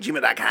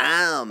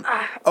 spookytimewithknj@gmail.com.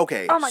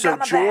 Okay, Oh my so God,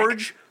 my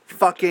George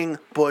fucking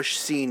Bush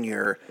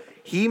Sr.,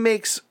 he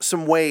makes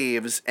some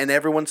waves, and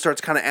everyone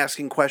starts kind of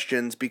asking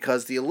questions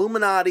because the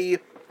Illuminati,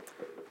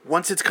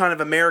 once it's kind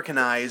of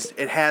Americanized,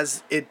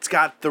 it's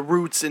got the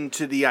roots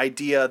into the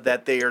idea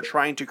that they are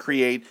trying to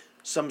create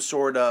some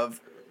sort of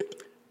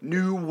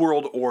New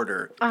World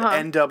Order, the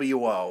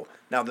NWO.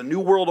 Now, the New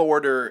World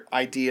Order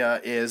idea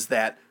is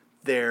that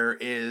there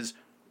is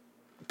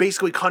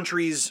basically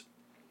countries'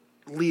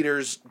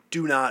 leaders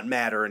do not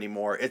matter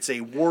anymore. It's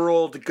a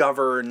world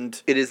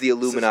governed. It is the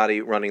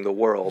Illuminati running the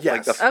world.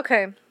 Yes.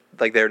 Okay.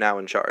 Like they're now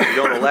in charge. You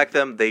don't elect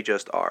them, they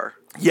just are.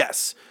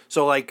 Yes.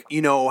 So, like,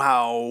 you know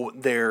how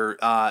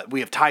we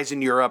have ties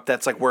in Europe.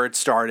 That's like where it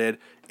started.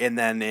 And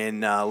then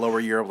in lower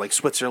Europe, like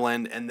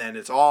Switzerland. And then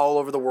it's all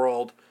over the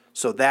world.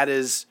 So that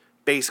is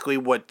basically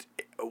what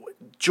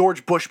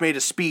George Bush made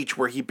a speech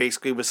where he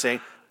basically was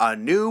saying a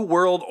new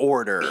world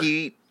order.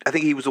 I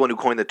think he was the one who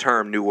coined the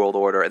term New World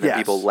Order, and then Yes.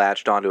 people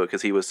latched onto it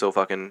because he was so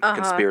fucking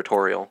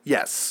conspiratorial.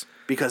 Yes.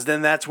 Because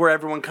then that's where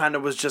everyone kind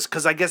of was just,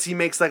 because I guess he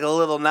makes like a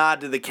little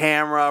nod to the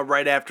camera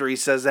right after he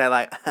says that,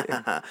 like,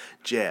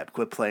 Jeb,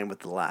 quit playing with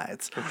the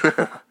lights.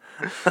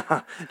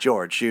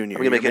 George Jr. We're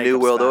going to make a New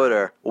World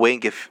Order.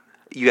 Wink if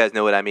you guys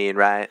know what I mean,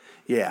 right?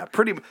 Yeah,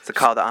 pretty much. It's a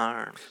call to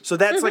arms. So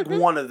that's like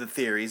one of the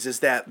theories, is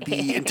that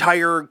the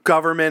entire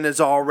government is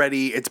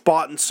already, it's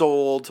bought and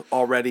sold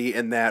already,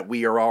 and that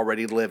we are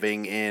already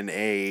living in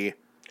a...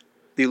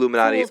 The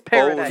Illuminati Fool's owns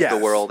paradise. the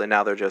Yes. world, and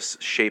now they're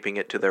just shaping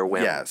it to their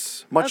whim.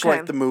 Yes. Much Okay.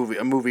 like a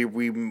movie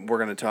we're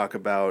going to talk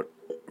about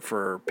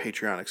for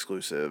Patreon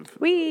exclusive.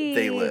 Whee!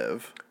 They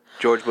Live.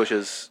 George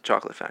Bush's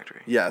Chocolate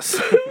Factory.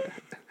 Yes.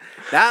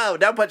 No,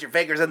 don't put your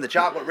fingers in the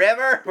chocolate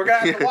river. We're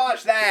going to have to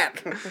wash that.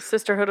 The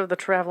Sisterhood of the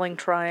Traveling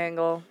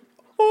Triangle.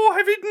 Oh,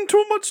 I've eaten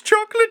too much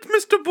chocolate,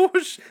 Mr.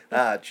 Bush.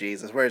 Ah,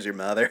 Jesus, where's your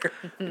mother?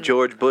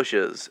 George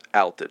Bush's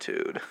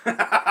altitude.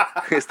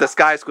 It's the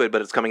sky squid,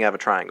 but it's coming out of a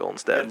triangle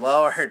instead. Good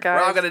Lord, Sky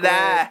we're all going to squid.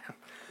 die.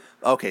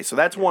 Okay, so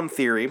that's one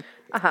theory.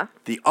 Uh-huh.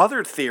 The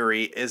other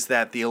theory is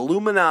that the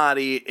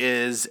Illuminati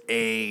is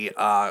a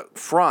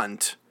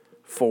front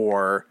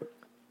for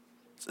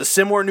a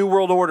similar New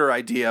World Order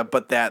idea,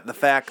 but that the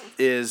fact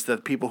is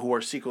that people who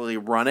are secretly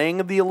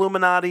running the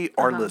Illuminati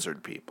are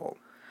lizard people.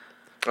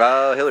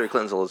 Hillary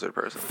Clinton's a lizard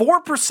person.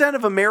 4%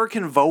 of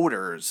American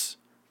voters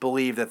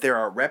believe that there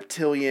are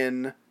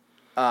reptilian,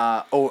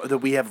 that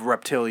we have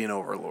reptilian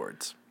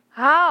overlords.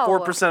 How?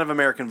 4% of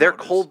American They're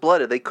voters.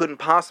 cold-blooded. They couldn't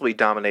possibly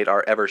dominate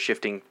our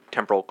ever-shifting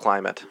temporal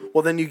climate.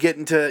 Well, then you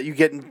get a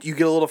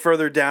little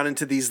further down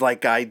into these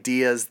like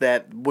ideas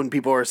that when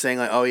people are saying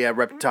like, oh yeah,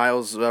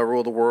 reptiles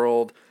rule the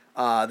world.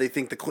 They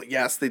think the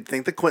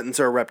Clintons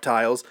are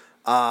reptiles.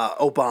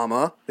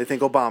 Obama, they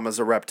think Obama's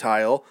a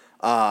reptile.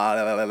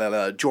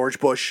 George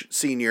Bush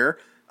Sr.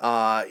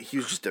 He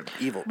was just an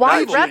evil.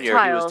 Why Not Junior, he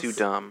reptiles? was too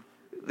dumb.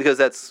 Because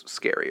that's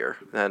scarier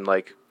than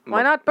like.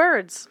 Why not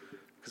birds?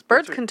 'Cause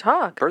Birds are- can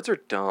talk. Birds are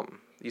dumb.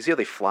 You see how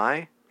they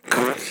fly?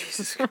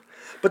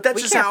 But that's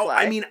We just can't how.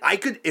 fly. I mean, I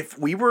could if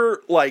we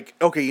were like,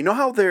 okay, you know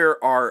how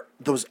there are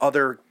those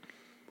other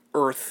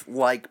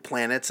Earth-like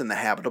planets in the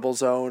habitable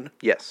zone.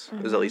 Yes,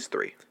 there's at least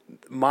 3.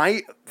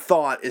 My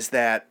thought is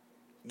that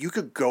you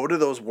could go to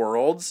those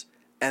worlds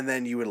and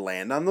then you would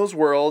land on those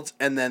worlds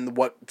and then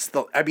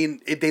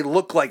they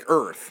look like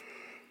Earth,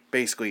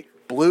 basically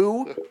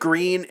blue,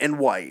 green, and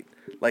white.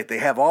 Like they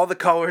have all the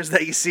colors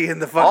that you see in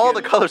the fucking All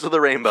the colors of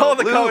the rainbow. all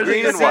the Blue, colors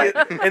green, that you and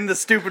see white. in the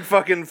stupid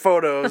fucking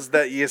photos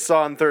that you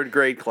saw in 3rd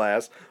grade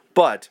class.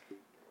 But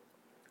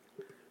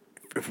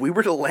if we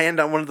were to land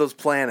on one of those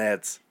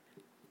planets,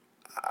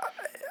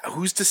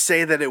 who's to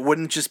say that it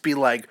wouldn't just be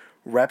like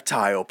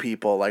reptile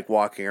people like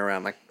walking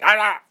around like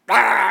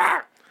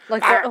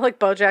Like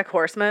BoJack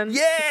Horseman.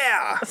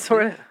 yeah,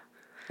 Sort of.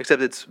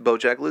 Except it's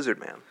BoJack Lizard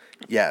Man.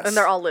 yes, And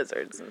they're all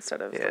lizards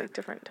instead of Yeah. like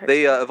different types.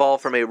 They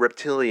evolved from a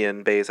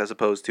reptilian base as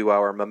opposed to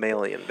our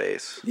mammalian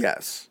base.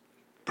 yes.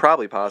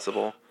 Probably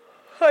possible.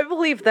 I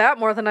believe that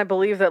more than I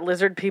believe that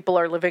lizard people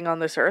are living on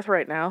this earth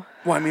right now.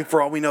 Well, I mean,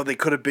 for all we know, they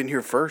could have been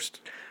here first.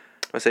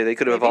 I say they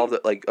could have Maybe. evolved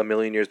like a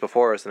million years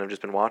before us and have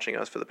just been watching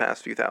us for the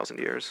past few thousand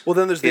years. Well,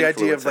 then there's the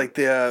idea of Influencing. like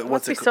the It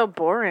what's must it be so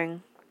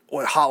boring.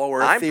 what Hollow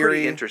Earth I'm theory.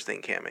 pretty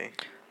interesting, Cammy.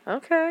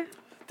 Okay.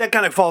 That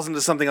kind of falls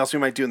into something else we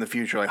might do in the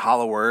future, like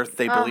Hollow Earth.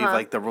 They believe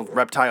like the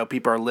reptile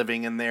people are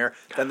living in there.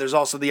 Then there's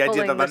also the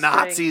idea that Pulling the the string.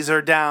 Nazis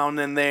are down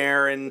in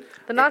there, and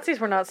The Nazis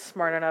were not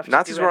smart enough to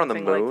Nazis do were on the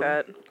anything moon.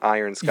 like that.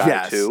 Iron Sky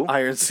yes, 2.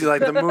 Iron Sea,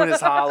 like the moon is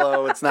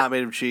hollow. It's not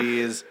made of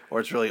cheese, or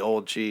it's really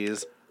old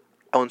cheese.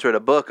 I once read a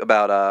book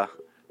about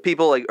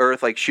people like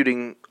Earth like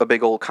shooting a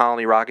big old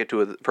colony rocket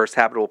to a first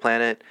habitable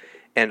planet,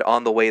 and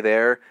on the way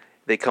there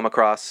they come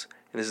across,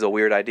 and this is a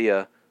weird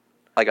idea,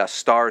 like a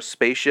star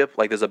spaceship.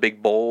 Like there's a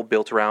big bowl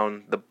built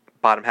around the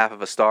bottom half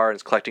of a star, and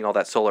it's collecting all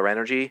that solar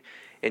energy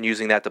and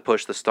using that to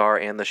push the star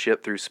and the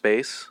ship through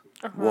space.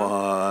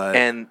 What?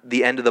 And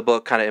the end of the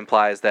book kind of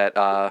implies that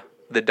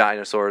the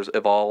dinosaurs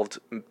evolved,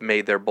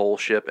 made their bowl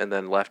ship, and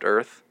then left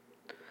Earth.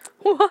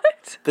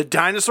 What? The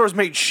dinosaurs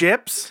made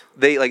ships?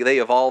 They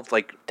evolved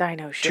like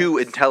Dino ships. to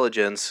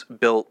intelligence,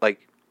 built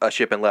like a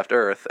ship and left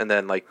Earth, and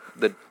then like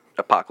the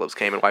apocalypse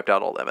came and wiped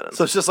out all the evidence.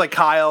 So it's just like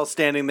Kyle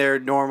standing there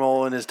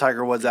normal in his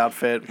Tiger Woods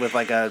outfit with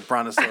like a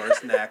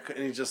brontosaurus neck.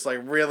 And he's just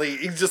like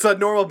he's just a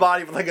normal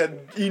body with like an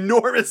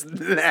enormous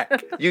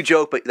neck. You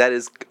joke, but that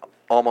is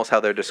almost how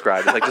they're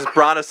described. It's like just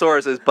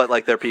brontosauruses, but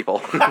like they're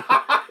people.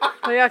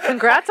 Oh, yeah,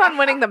 congrats on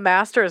winning the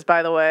Masters,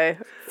 by the way.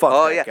 Fuck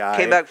Oh that yeah, guy.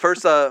 came back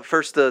first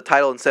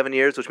title in 7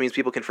 years, which means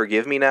people can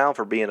forgive me now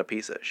for being a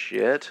piece of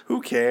shit.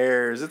 Who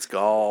cares? It's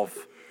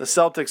golf. The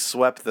Celtics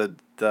swept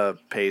the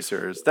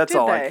Pacers. That's Did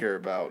all I they? care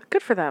about.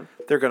 Good for them.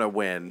 They're going to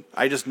win.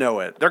 I just know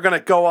it. They're going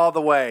to go all the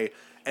way.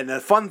 And the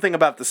fun thing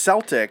about the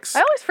Celtics...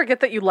 I always forget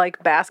that you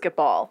like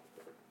basketball.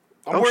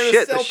 I'm Oh, wearing a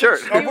shit, the Celtics-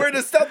 shirt. I'm wearing a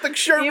Celtics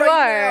shirt You right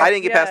are. now. I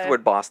didn't get past Yeah. the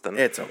word Boston.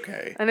 It's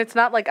okay. And it's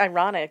not like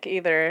ironic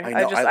either. I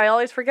know, I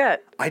always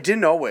forget. I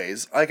didn't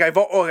always. Like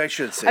I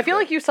should say. I feel that.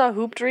 like you saw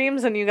Hoop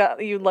Dreams and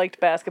you liked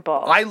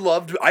basketball. I've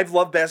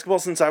loved basketball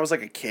since I was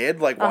like a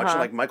kid, like watching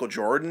like Michael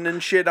Jordan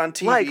and shit on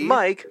TV.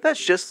 Mike,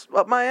 that's just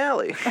up my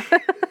alley.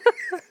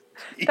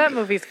 That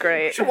movie's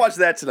great. You should watch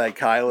that tonight,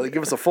 Kyle, and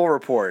give us a full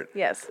report.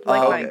 Yes,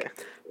 like Okay.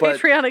 Mike. But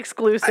Patreon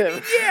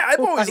exclusive. yeah, I've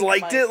always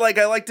Like liked Mike. it. Like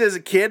I liked it as a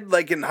kid.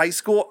 Like in high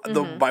school,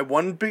 my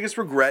one biggest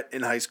regret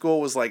in high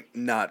school was like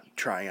not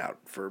trying out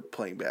for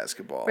playing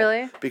basketball.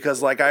 Really?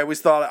 Because like I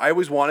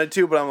always wanted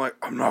to, but I'm like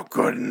I'm not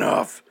good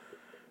enough.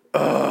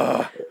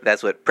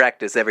 That's what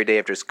practice every day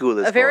after school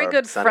is A very for,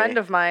 good Sonny. friend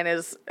of mine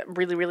is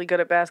really, really good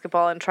at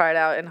basketball and tried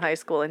out in high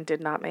school and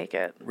did not make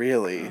it.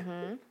 Really?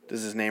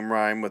 Does his name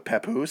rhyme with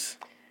Papoose?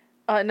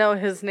 No,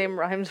 his name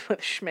rhymes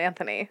with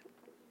Schmanthony.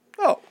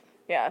 Oh,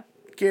 Yeah.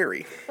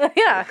 Gary.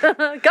 Yeah.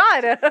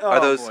 God. Are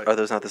Oh, those boy. are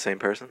those not the same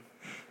person?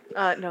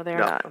 No, they're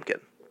No, not. I'm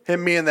kidding.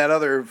 Him, me, and that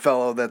other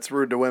fellow that's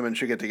rude to women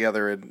should get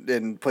together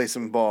and play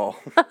some ball.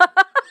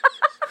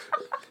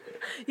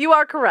 You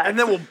are correct. And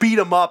then we'll beat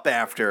them up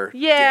after.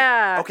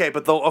 Yeah. Okay,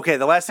 but the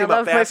last thing I about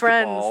love my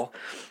basketball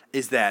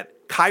is that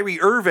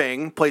Kyrie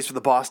Irving plays for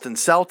the Boston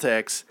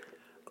Celtics.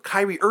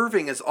 Kyrie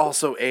Irving is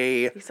also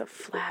He's a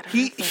flat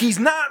earther. he's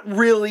not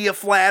really a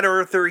flat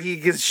earther. He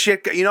gets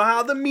shit. You know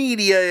how the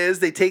media is.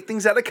 They take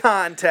things out of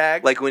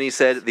context. Like when he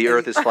said the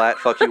Earth is flat.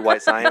 Fuck you,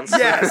 white science.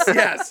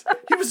 Yes.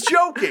 He was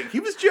joking.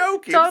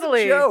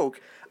 Totally. It was a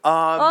joke.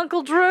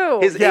 Uncle Drew.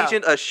 His Yeah.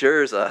 agent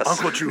assures us.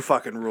 Uncle Drew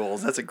fucking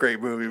rules. That's a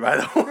great movie, by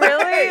the way.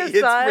 Really? Is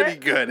It's that pretty it?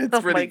 good. It's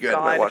Oh pretty my good.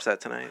 God. I might watch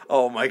that tonight.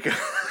 Oh my god.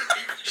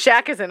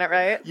 Shaq is in it,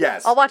 right?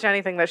 Yes. I'll watch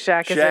anything that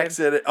Shaq is Shaq's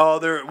in. in it. Oh,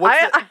 there. What's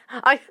that?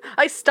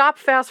 I stop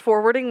fast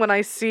forwarding when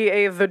I see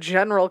a The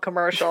General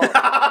commercial.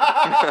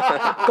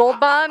 Gold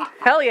Bond?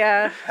 Hell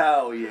yeah.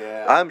 Hell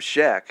yeah. I'm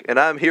Shaq, and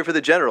I'm here for the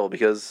general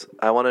because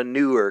I want a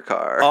newer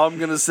car. All I'm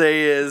gonna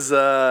say is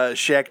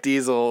Shaq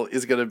Diesel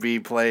is gonna be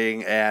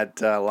playing at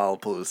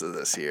Lollapalooza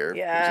this year.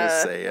 Yeah.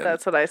 Just saying.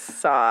 That's what I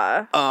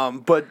saw.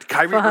 But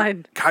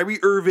Fine. Kyrie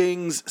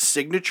Irving's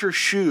signature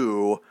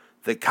shoe,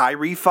 the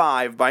Kyrie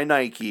 5 by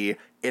Nike,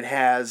 it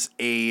has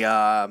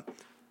a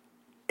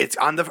it's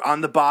on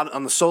the bottom,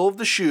 on the sole of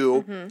the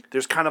shoe. Mm-hmm.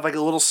 There's kind of like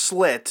a little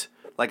slit,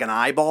 like an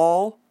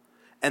eyeball,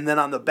 and then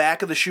on the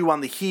back of the shoe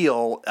on the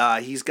heel,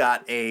 it's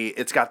got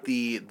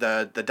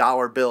the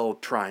dollar bill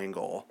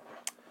triangle.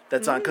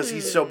 That's on because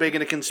he's so big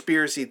into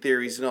conspiracy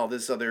theories and all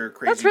this other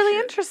crazy. That's really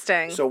shit.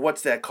 interesting. So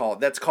what's that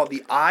called? That's called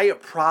the Eye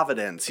of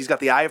Providence. He's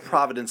got the Eye of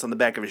Providence on the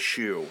back of his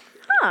shoe.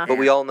 But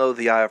we all know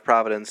the Eye of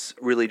Providence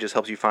really just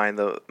helps you find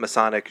the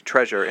Masonic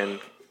treasure in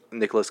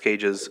Nicolas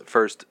Cage's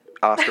first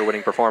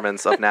Oscar-winning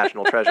performance of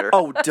National Treasure.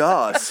 Oh,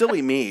 duh.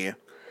 Silly me.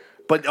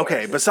 But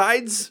okay,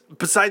 besides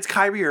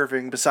Kyrie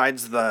Irving,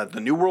 besides the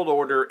New World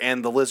Order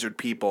and the Lizard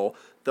People,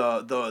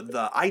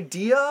 the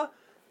idea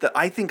that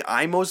I think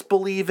I most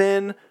believe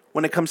in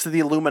when it comes to the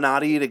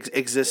Illuminati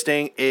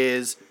existing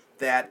is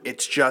that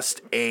it's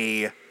just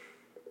a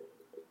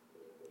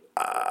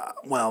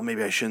well,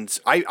 maybe I shouldn't.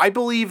 I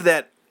believe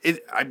that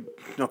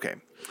okay.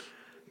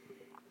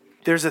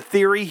 There's a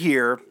theory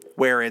here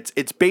where it's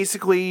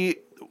basically,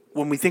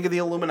 when we think of the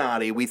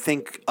Illuminati, we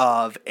think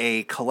of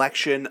a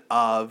collection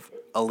of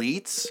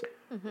elites,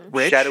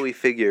 rich, Shadowy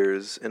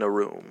figures in a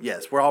room.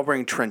 Yes, we're all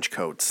wearing trench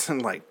coats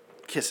and like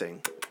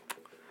kissing.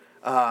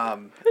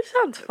 This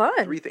sounds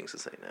fun. 3 things to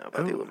say now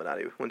about the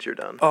Illuminati once you're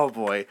done. Oh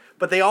boy.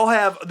 But they all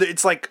have,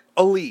 it's like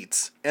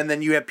elites. And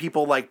then you have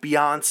people like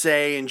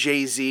Beyonce and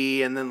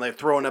Jay-Z, and then they're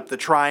throwing up the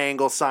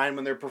triangle sign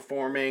when they're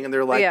performing, and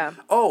they're like, Yeah.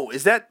 oh,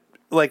 is that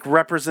like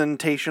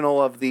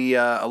representational of the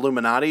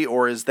Illuminati,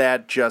 or is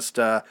that just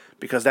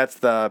because that's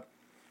the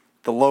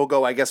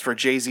logo, I guess, for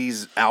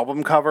Jay-Z's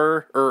album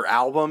cover or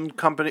album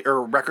company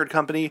or record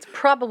company?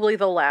 Probably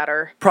the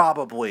latter.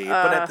 Probably.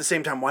 But at the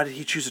same time, why did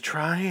he choose a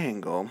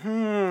triangle?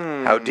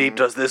 How deep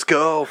does this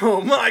go?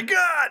 Oh my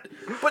God!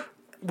 But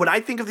when I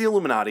think of the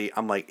Illuminati,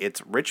 I'm like,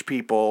 it's rich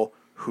people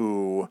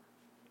who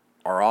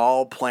are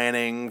all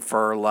planning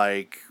for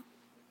like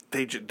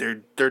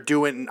they're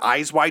doing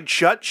eyes wide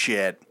shut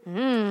shit.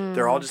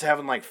 They're all just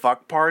having like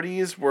fuck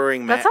parties,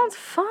 wearing That sounds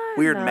fun.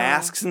 weird though.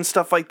 masks and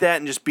stuff like that,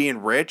 and just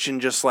being rich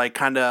and just like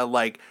kind of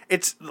like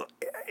it's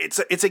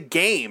a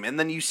game. And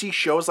then you see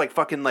shows like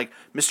fucking like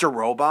Mr.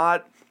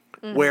 Robot,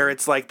 where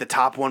it's like the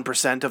top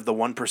 1% of the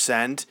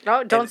 1%.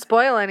 Oh, don't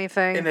spoil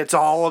anything. And it's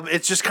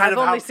just kind I've of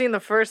only how. seen the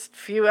first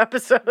few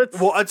episodes.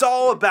 Well, it's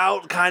all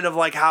about kind of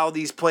like how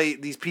these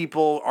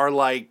people are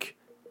like,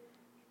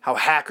 how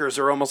hackers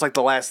are almost like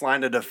the last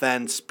line of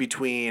defense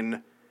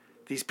between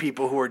these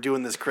people who are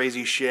doing this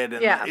crazy shit,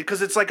 and Yeah.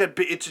 because it's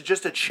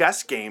just a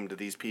chess game to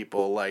these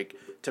people, like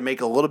to make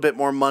a little bit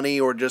more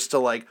money or just to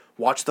like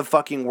watch the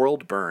fucking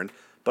world burn.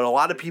 But a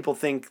lot of people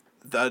think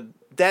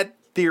that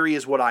theory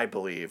is what I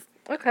believe.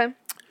 Okay.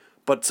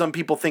 But some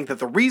people think that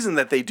the reason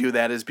that they do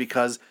that is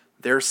because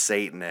they're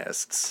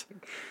Satanists.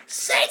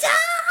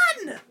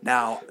 Satan!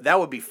 Now, that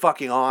would be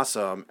fucking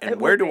awesome. And It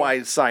where would do be.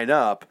 I sign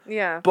up?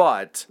 Yeah.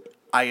 But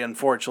I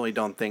unfortunately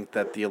don't think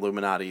that the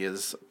Illuminati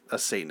is a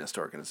Satanist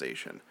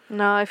organization.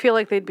 No, I feel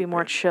like they'd be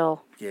more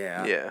chill.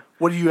 Yeah. Yeah.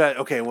 What do you got?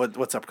 Okay,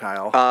 what's up,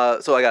 Kyle?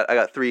 So I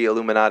got 3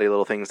 Illuminati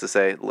little things to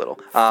say. Little.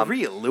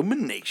 3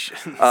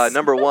 illuminations.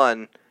 Number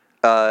 1,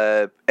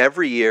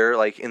 every year,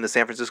 like in the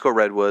San Francisco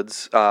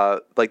Redwoods,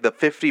 like the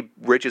 50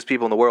 richest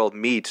people in the world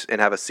meet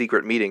and have a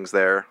secret meetings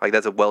there. Like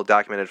that's a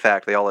well-documented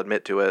fact. They all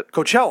admit to it.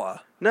 Coachella.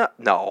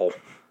 No.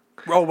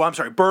 Oh, I'm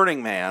sorry.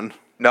 Burning Man.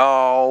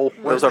 No.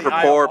 Those are for the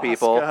poor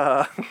people.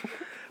 ayahuasca?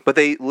 But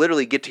they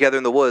literally get together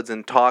in the woods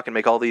and talk and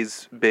make all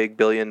these big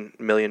billion,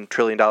 million,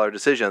 trillion-dollar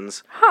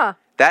decisions. Huh.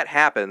 That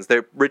happens.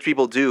 Rich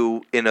people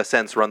do, in a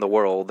sense, run the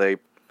world. They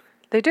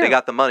do. They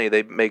got the money.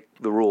 They make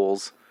the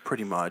rules.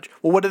 Pretty much.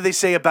 Well, what did they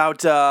say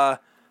about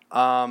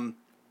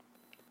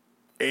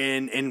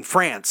in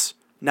France?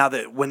 Now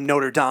that when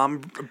Notre Dame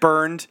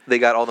burned, They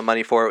got all the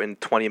money for it in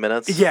 20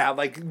 minutes. yeah,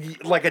 like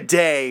a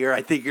day, or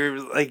I think you're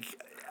like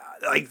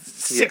like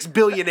 6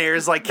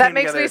 billionaires like That came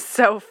makes together. me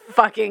so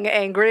fucking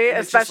angry, it's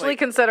just especially like-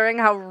 considering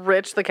how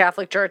rich the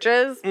Catholic Church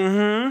is.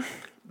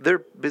 They're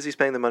busy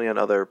spending the money on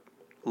other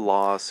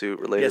lawsuit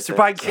related Yes, they're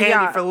buying things.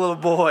 candy Yeah. for little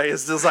boys.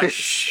 It's just like,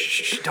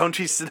 shh,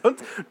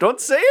 don't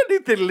say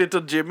anything,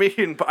 little Jimmy,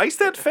 and ice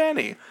that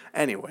fanny.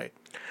 Anyway,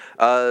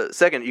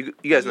 Second, you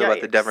guys know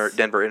about the Yikes.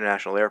 Denver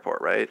International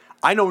Airport, right?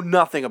 I know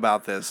nothing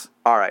about this.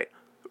 All right.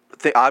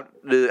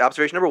 The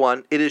observation number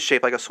 1, it is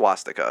shaped like a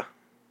swastika.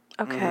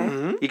 Okay.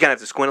 Mm-hmm. You kind of have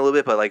to squint a little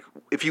bit, but like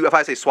if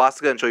I say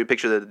swastika and show you a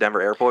picture of the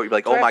Denver airport, you'd be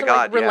like, Do oh I my have to,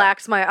 god, like,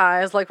 relax my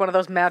eyes like one of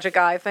those magic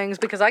eye things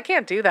because I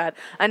can't do that.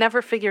 I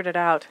never figured it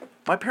out.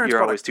 My parents You're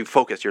bought always too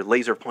focused. You're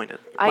laser pointed.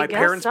 my I guess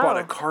parents so. bought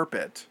a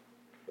carpet,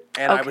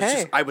 and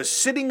Okay. I was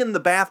sitting in the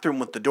bathroom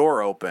with the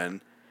door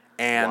open,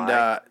 and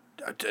Why?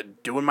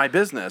 doing my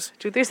business.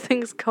 Do these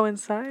things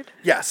coincide?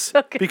 Yes,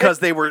 Okay.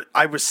 because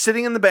I was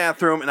sitting in the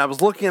bathroom and I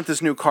was looking at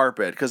this new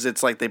carpet because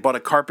it's like they bought a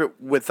carpet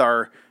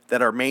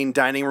that our main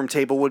dining room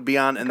table would be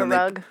on, and Like then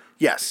a rug?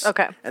 Yes.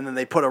 Okay. And then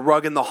they put a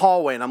rug in the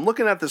hallway, and I'm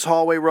looking at this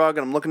hallway rug,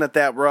 and I'm looking at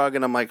that rug,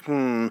 and I'm like,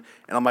 and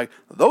I'm like,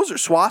 those are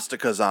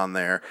swastikas on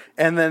there.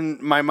 And then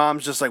my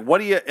mom's just like, what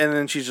do you? And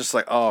then she's just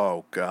like,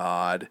 oh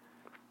God.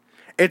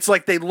 It's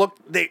like they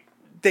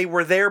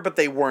were there, but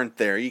they weren't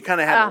there. You kind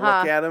of had to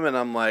look at them, and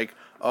I'm like,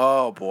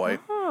 oh boy.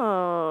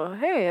 Oh,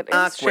 hey, it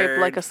is shaped Awkward.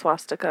 like a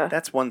swastika.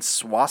 That's one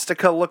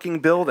swastika-looking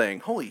building.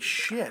 Holy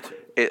shit.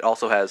 It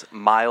also has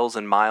miles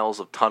and miles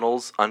of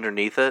tunnels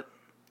underneath it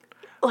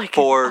like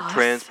for us.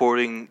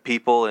 transporting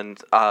people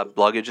and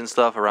luggage and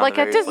stuff around. Like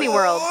the at various Disney places.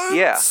 World.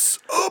 Yeah,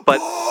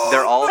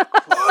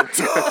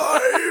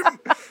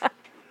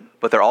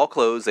 but they're all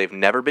closed. They've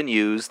never been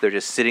used. They're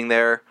just sitting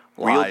there,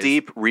 real Lies.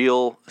 deep,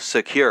 real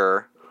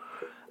secure.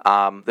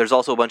 There's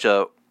also a bunch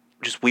of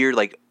just weird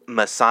like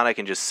Masonic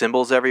and just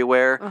symbols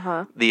everywhere.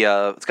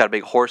 It's got a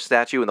big horse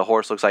statue, and the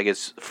horse looks like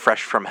it's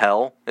fresh from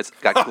hell. It's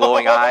got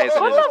glowing eyes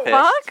and What it's the pissed.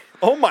 fuck?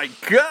 Oh my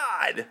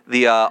God.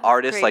 The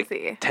artist,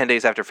 Crazy. like 10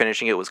 days after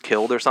finishing it, was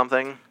killed or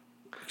something.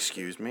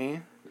 Excuse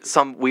me?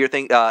 Some weird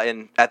thing.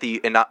 At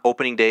the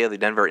opening day of the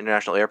Denver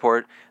International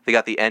Airport, they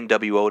got the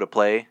NWO to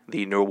play,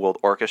 the New World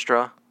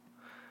Orchestra,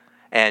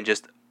 and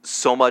just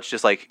so much,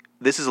 just like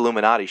this is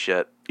Illuminati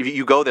shit. If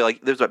you go there,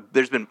 like there's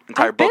been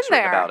entire I've been books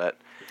written there. about it.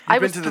 I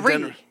You've was been to the 3.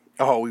 Denver-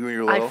 Oh, when you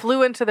were little? I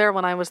flew into there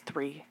when I was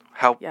 3.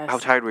 How Yes. how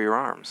tired were your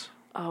arms?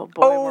 Oh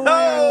boy, were my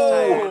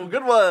arms Oh,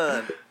 good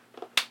one.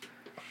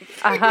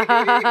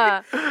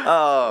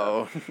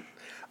 Oh.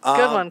 tired.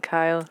 Good one,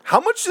 Kyle. How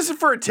much is it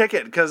for a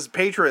ticket? Because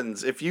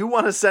patrons, if you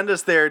want to send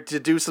us there to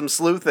do some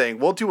sleuthing,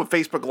 we'll do a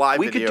Facebook Live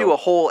We video. could do a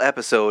whole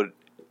episode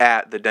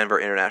at the Denver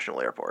International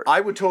Airport. I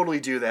would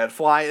totally do that.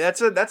 Fly.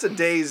 That's a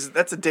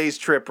day's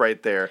trip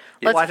right there.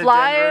 Let's fly to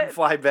fly- Denver and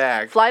fly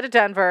back. Fly to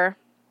Denver.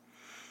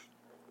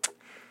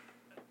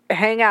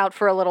 Hang out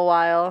for a little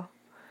while.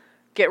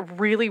 Get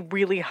really,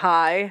 really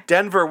high.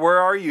 Denver, where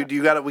are you?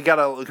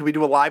 Could we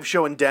do a live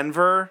show in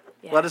Denver?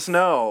 Let us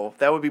know.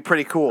 That would be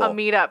pretty cool. A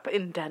meetup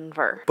in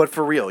Denver. But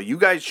for real, you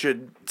guys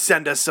should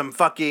send us some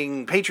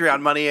fucking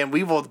Patreon money, and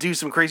we will do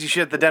some crazy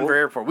shit at the Denver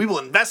airport. We will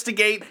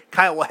investigate.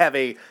 Kyle will have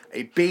a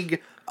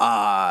big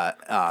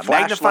magnifying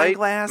Flashlight,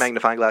 glass.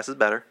 Magnifying glass is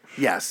better.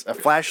 Yes, a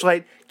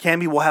flashlight.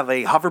 Camby will have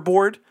a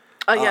hoverboard.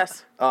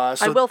 Yes.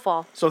 I will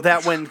fall. So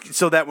that when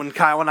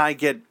Kyle and I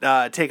get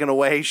taken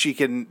away, she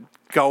can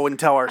go and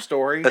tell our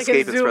story. I can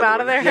Escape and zoom spread the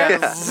out of there.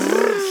 Yes.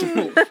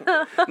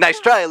 Nice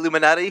try,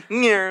 Illuminati.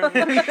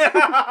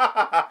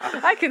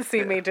 I can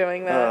see me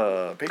doing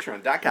that.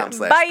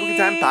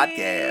 Patreon.com/SpookyTime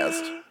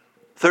Podcast.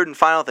 Third and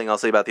final thing I'll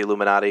say about the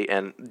Illuminati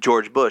and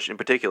George Bush in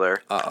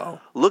particular.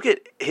 Look at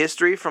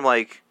history from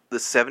like the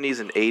 70s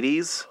and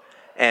 80s,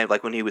 and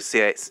like when he was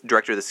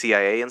director of the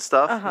CIA and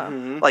stuff.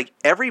 Like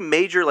every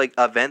major like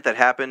event that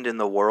happened in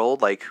the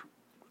world, like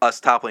us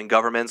toppling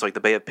governments, like the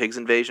Bay of Pigs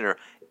invasion or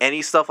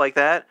any stuff like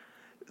that,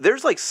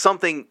 there's like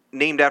something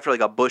named after like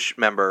a Bush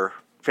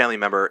family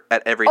member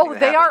at everything. Oh, that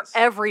they are happens.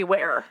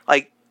 everywhere.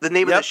 Like the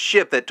name of Yep. the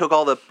ship that took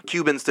all the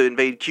Cubans to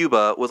invade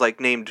Cuba was like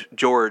named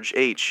George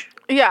H.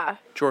 Yeah.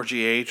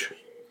 Georgie H.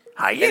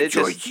 Hi, it just-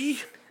 Georgie.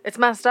 It's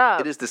messed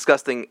up. It is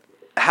disgusting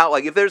how,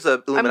 like, if there's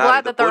a Illuminati,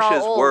 glad the that they're all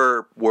Bushes old.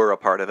 were a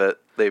part of it.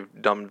 They've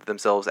dumbed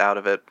themselves out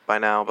of it by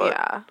now, but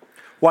Yeah.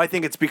 Well, I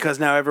think it's because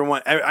now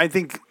everyone. I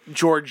think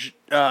George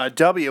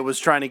W. was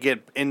trying to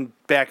get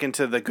back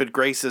into the good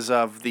graces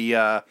of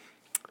the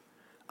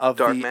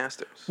Dark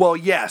Masters. Well,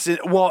 yes.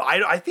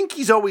 I think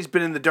he's always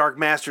been in the Dark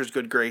Master's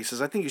good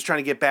graces. I think he's trying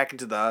to get back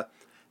into the.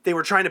 They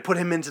were trying to put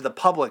him into the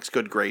public's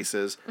good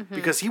graces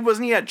because he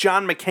wasn't at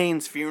John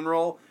McCain's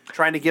funeral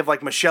trying to give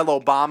like Michelle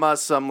Obama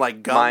some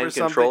like gum or Mind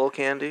something. control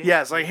candy.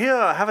 Yeah, it's like here,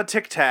 have a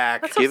Tic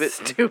Tac. That's so Give it-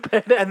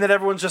 stupid. And then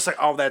everyone's just like,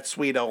 "Oh, that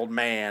sweet old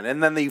man."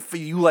 And then they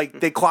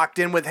clocked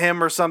in with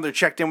him or something, or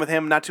checked in with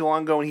him not too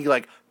long ago, and he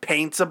like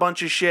paints a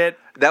bunch of shit.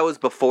 That was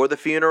before the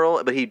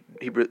funeral, but he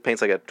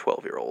paints like a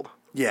 12-year-old.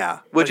 Yeah,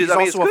 Which But is- he's I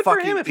mean, it's also a good for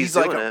fucking. him if he's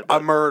like doing a, it, a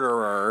but-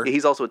 murderer.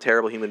 He's also a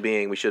terrible human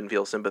being. We shouldn't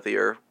feel sympathy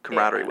or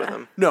camaraderie with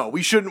him. No,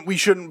 we shouldn't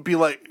be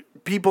like.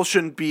 people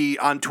shouldn't be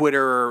on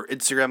Twitter or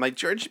Instagram like,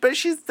 George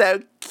Bush is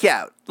so cute.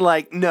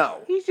 Like,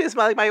 no. He's just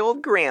like my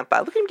old grandpa.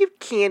 Look at him give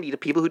candy to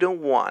people who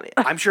don't want it.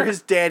 I'm sure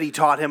his daddy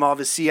taught him all of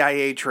his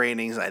CIA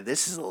trainings. Like,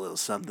 this is a little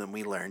something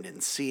we learned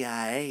in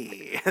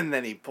CIA. And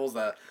then he pulls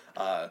a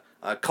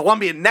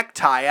Colombian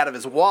necktie out of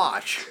his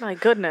watch. My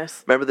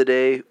goodness. Remember the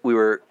day we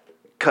were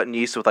cutting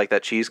yeast with like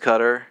that cheese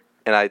cutter?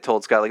 And I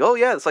told Scott, like, oh,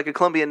 yeah, it's like a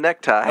Colombian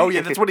necktie. Oh, yeah,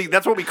 that's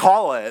what we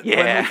call it.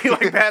 Yeah. When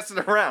we pass it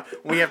around.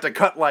 We have to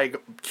cut,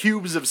 like,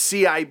 cubes of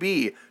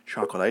CIB,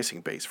 chocolate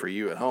icing base for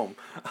you at home.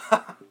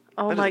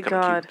 Oh, my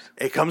God.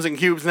 It comes in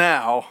cubes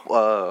now.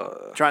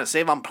 Trying to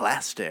save on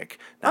plastic.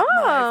 Not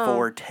my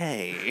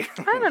forte.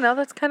 I don't know.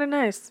 That's kind of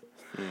nice.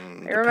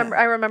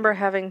 I remember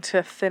having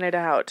to thin it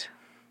out.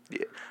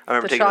 Yeah. I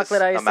remember The taking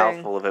chocolate a icing.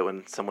 mouthful of it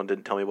when someone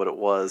didn't tell me what it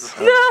was.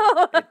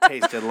 It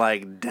tasted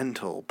like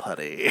dental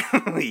putty.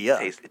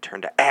 Yeah. It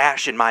turned to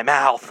ash in my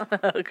mouth.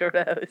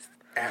 Gross.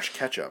 Ash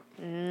ketchup.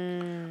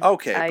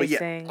 Okay, but yeah,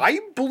 icing.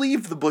 I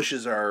believe the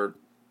Bushes are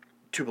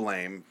to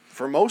blame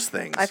for most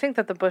things. I think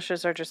that the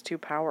Bushes are just too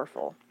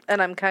powerful.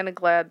 And I'm kind of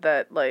glad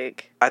that,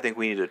 like... I think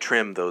we need to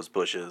trim those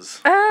bushes.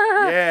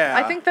 Yeah.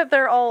 I think that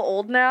they're all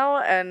old now,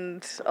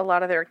 and a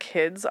lot of their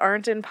kids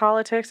aren't in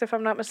politics, if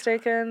I'm not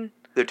mistaken.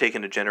 They're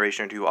taking a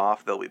generation or two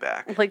off. They'll be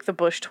back. Like, the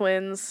Bush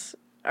twins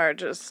are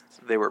just...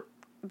 They were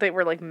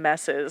like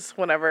messes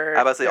whenever...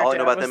 I was about to say, their all I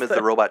know dad about them was is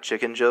the robot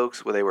chicken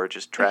jokes, where they were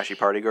just trashy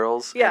party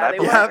girls. Yeah, and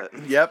they I were.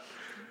 believe it. Yep.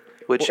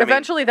 Which, I mean,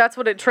 Eventually, that's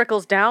what it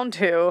trickles down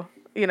to,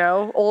 you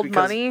know? Old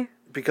money.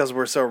 Because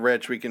we're so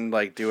rich, we can,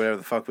 like, do whatever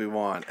the fuck we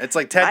want. It's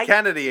like Ted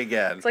Kennedy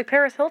again. It's like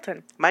Paris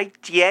Hilton. my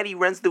daddy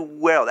runs the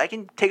world. I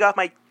can take off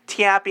my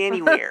top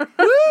anywhere.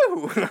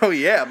 Woo! Oh,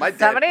 yeah, my dad.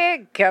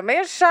 Somebody, give me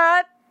a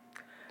shot.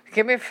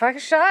 Give me a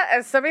fucking shot,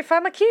 and somebody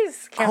find my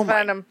keys. Can't Oh my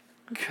find them.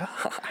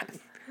 God.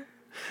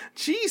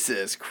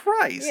 Jesus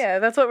Christ. Yeah,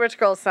 that's what rich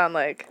girls sound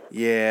like.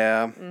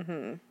 Yeah.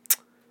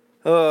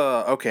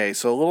 Okay,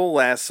 so a little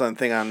last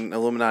thing on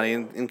Illuminati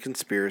and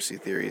conspiracy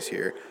theories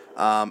here.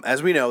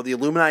 As we know, the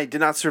Illuminati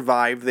did not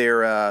survive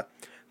their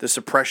the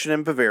suppression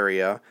in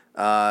Bavaria.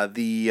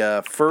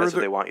 The further That's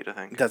what they want you to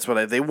think. That's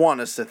what they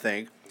want us to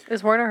think.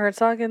 Is Werner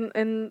Herzog in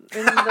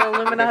the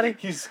Illuminati?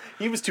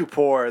 He was too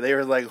poor. They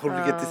were like, "Hold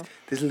on, get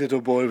this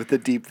little boy with the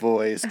deep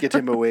voice. Get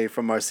him away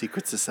from our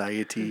secret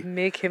society."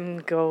 Make him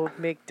go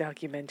make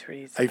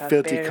documentaries. I about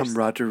felt bears. a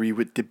camaraderie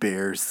with the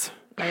bears.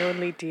 I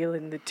only deal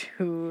in the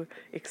two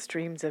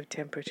extremes of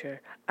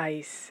temperature,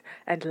 ice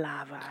and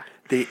lava.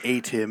 They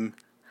ate him.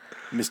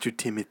 Mr.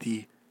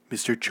 Timothy,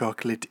 Mr.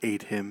 Chocolate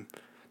ate him.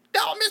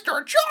 No,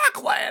 Mr.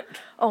 Chocolate!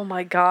 Oh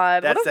my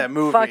God! That's what a that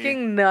movie.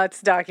 Fucking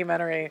nuts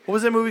documentary. What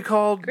was that movie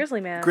called? Grizzly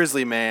Man.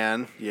 Grizzly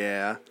Man,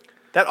 yeah.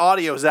 That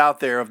audio's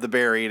out there of the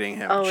bear eating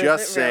him. Oh, is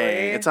Just it saying.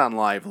 really? It's on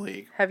Live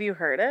League. Have you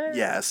heard it?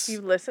 Yes.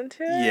 You listened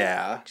to it?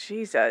 Yeah.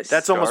 Jesus.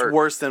 That's almost Dark.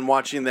 worse than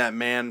watching that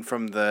man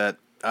from the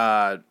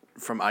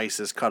from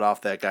ISIS cut off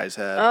that guy's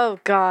head.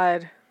 Oh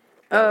God.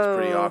 That was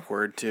pretty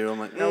awkward too. I'm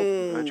like,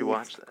 nope. How'd you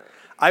watch that?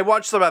 I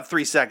watched about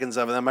 3 seconds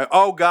of it. I'm like,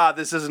 oh God,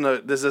 this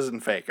isn't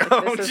fake.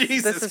 Oh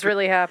Jesus, This is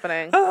really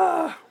happening.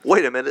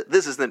 Wait a minute.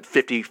 This isn't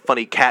 50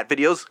 funny cat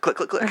videos. Click,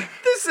 click, click.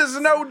 This is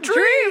no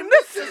dream.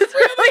 This is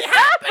really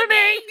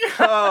happening.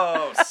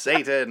 Oh,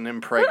 Satan,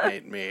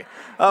 impregnate me.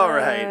 All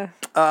right.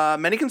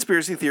 Many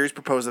conspiracy theories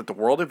propose that the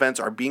world events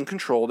are being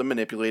controlled and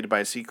manipulated by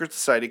a secret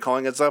society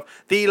calling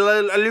itself the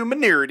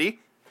Illuminati.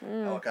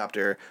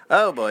 Helicopter.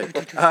 Oh boy.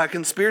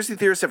 Conspiracy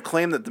theorists have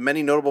claimed that the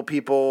many notable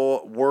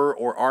people were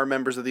or are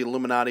members of the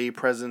Illuminati,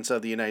 presidents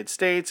of the United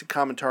States, a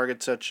common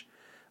target for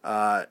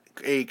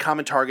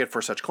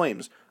such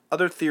claims.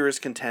 Other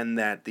theorists contend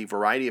that the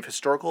variety of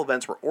historical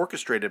events were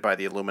orchestrated by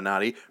the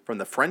Illuminati, from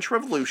the French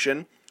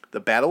Revolution, the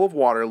Battle of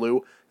Waterloo,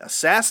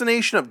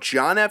 assassination of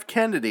John F.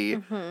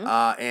 Kennedy,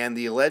 and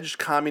the alleged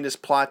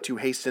communist plot to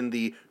hasten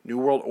the New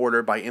World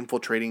Order by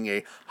infiltrating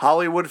a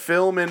Hollywood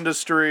film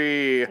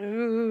industry.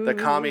 Ooh. The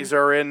commies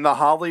are in the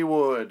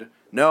Hollywood.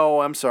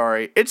 No, I'm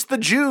sorry. It's the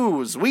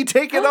Jews. We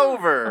take it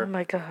over. Oh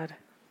my God.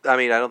 I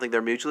mean, I don't think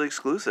they're mutually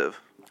exclusive.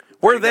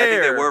 We're I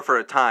there. think they were for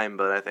a time,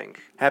 but I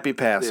think... Happy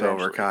Passover,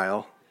 Eventually.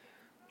 Kyle.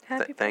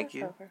 Happy thank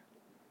you. Passover.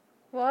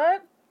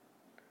 What?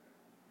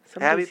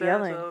 Happy Somebody's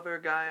yelling. Passover,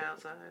 guy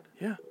outside.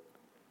 Yeah.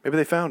 Maybe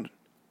they found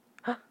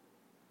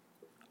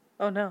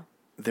Oh no.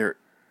 their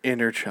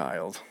inner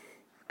child.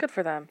 Good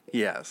for them.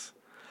 Yes.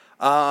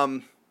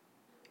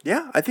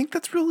 Yeah, I think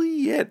that's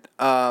really it.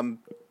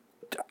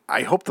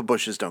 I hope the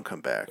Bushes don't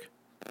come back.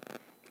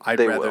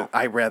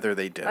 I'd rather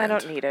they didn't. I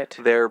don't need it.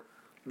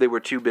 They were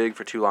too big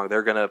for too long.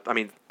 They're gonna. I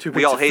mean, Too we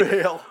big all to hate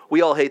fail.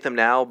 we all hate them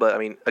now, but I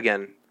mean,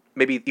 again,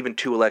 maybe even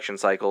 2 election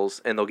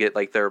cycles, and they'll get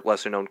like their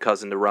lesser known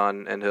cousin to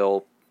run, and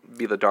he'll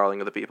be the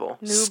darling of the people.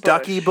 New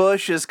Stucky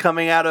Bush is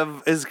coming out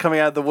of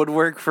the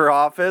woodwork for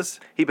office.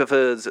 He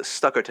prefers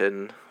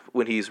Stuckerton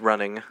when he's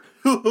running.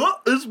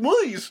 It's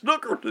me,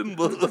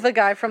 Stuckerton. The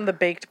guy from the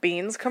baked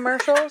beans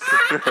commercials.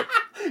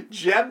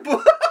 Jeb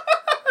Bush.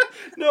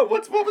 No,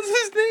 what was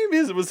his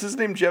name? Was his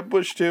name Jeb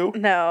Bush too?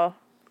 No.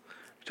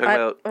 Talking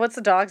about What's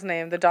the dog's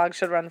name? The dog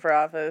should run for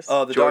office.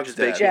 Oh, the George's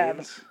dog's Baked dead. Jeb.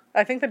 Beans.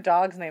 I think the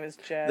dog's name is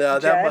Jed.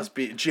 That Jed? must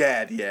be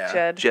Jed, yeah.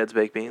 Jed. Jed's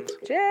baked beans.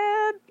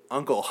 Jed.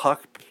 Uncle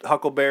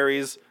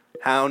Huckleberries,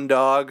 Hound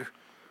Dog,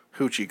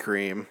 Hoochie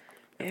Cream.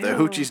 If the Ew.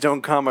 Hoochies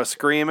don't come a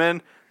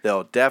screaming,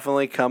 they'll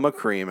definitely come a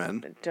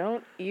creaming.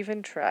 Don't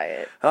even try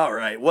it. All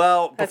right.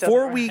 Well, That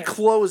before doesn't we rhyme.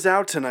 close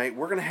out tonight,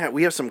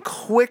 we have some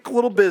quick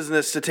little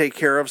business to take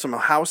care of, some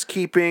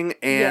housekeeping,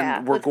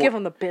 and let's give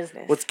them the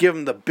business. Let's give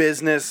them the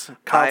business.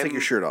 Kyle, take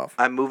your shirt off.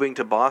 I'm moving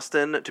to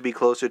Boston to be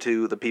closer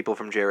to the people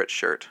from Jarrett's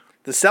shirt.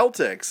 The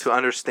Celtics. To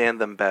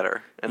understand them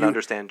better and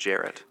understand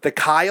Jarrett. The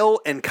Kyle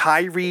and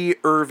Kyrie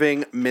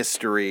Irving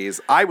mysteries.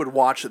 I would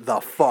watch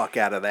the fuck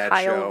out of that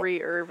show.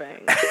 Kyrie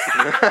Irving.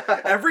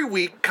 Every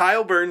week,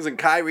 Kyle Burns and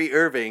Kyrie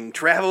Irving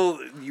travel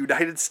the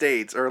United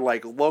States or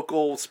like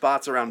local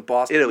spots around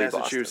Boston, Italy,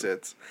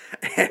 Massachusetts.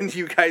 And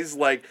you guys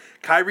like,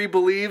 Kyrie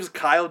believes,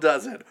 Kyle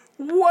doesn't.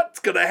 What's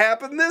going to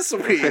happen this I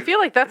week? feel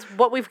like that's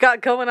what we've got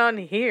going on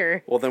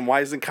here. Well, then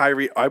why isn't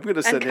Kyrie... I'm going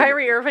to send And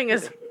Kyrie Irving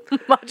is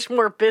much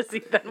more busy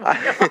than we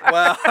are.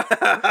 Well,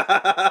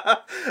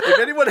 if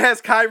anyone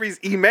has Kyrie's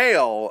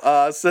email,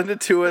 send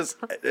it to us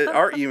at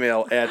our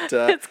email at...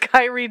 It's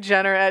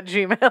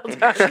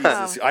KyrieJenner@gmail.com.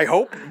 Jesus, I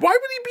hope... Why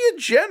would he be a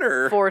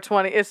Jenner?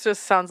 420. It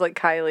just sounds like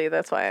Kylie.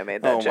 That's why I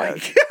made that Oh my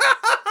joke.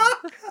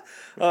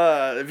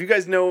 God. If you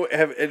guys know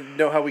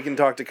how we can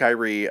talk to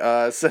Kyrie,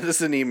 send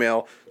us an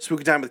email,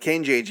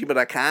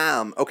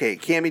 spookytimewithknj@gmail.com. Okay,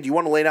 Cammie, do you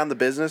want to lay down the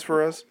business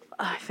for us?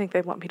 I think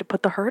they want me to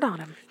put the hurt on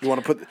him. Do you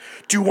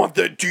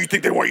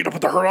think they want you to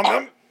put the hurt on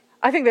them?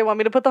 I think they want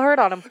me to put the hurt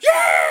on him.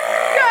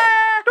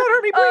 Yeah! Don't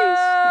hurt me, please.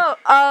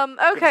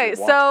 Okay,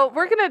 so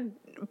we're going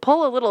to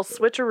pull a little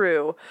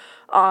switcheroo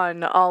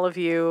on all of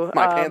you.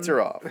 My pants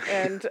are off.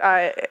 And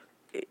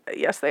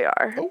yes, they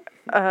are.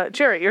 Oh.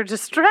 Jerry, you're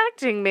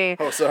distracting me.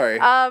 Oh, sorry.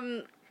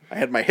 I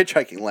had my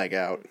hitchhiking leg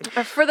out.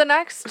 For the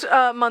next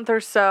month or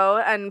so,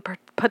 and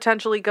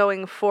potentially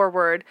going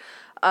forward,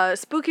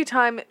 Spooky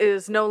Time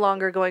is no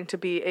longer going to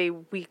be a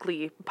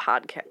weekly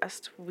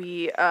podcast.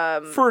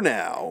 For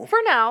now. For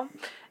now,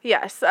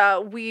 yes.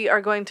 We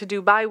are going to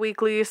do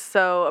bi-weekly,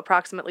 so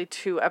approximately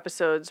 2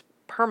 episodes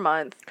per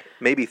month.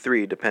 Maybe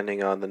 3,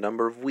 depending on the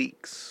number of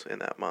weeks in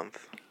that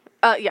month.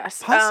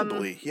 Yes.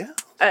 Possibly, yeah.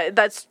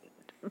 That's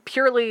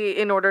purely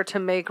in order to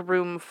make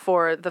room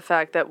for the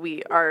fact that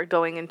we are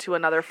going into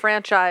another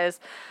franchise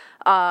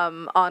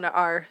on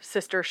our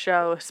sister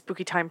show,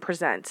 Spooky Time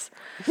Presents.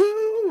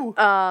 Woo!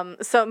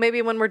 So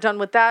maybe when we're done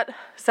with that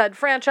said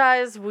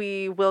franchise,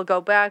 we will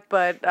go back.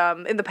 But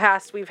in the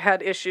past, we've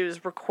had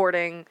issues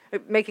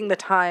making the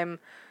time,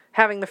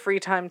 having the free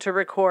time to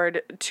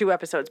record 2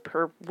 episodes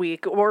per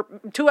week or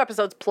 2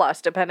 episodes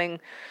plus, depending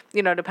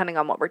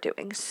on what we're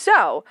doing.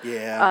 So,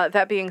 yeah.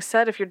 That being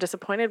said, if you're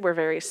disappointed, we're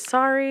very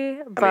sorry.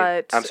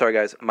 But I'm sorry,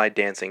 guys. My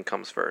dancing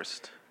comes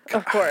first.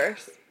 of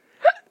course,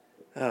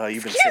 Oh,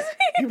 you've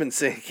been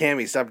saying,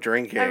 Cammie, stop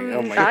drinking.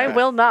 Oh my God. I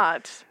will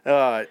not.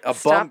 A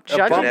Stop bump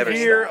judging Never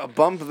here, stop. a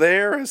bump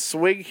there, a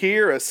swig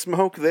here, a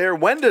smoke there.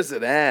 When does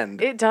it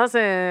end? It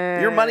doesn't.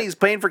 Your money's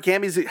paying for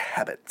Cammie's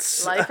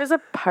habits. Life is a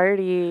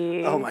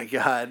party. Oh my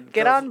God.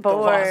 Get on The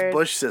Lost board.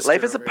 Bush sister.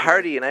 Life is a over here.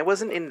 party, and I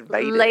wasn't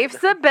invited.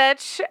 Life's a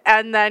bitch,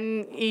 and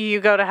then you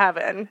go to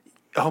heaven.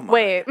 Oh my.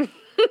 Wait,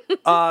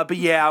 But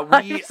yeah, we.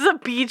 life's a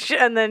beach,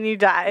 and then you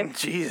die.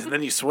 Jeez,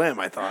 then you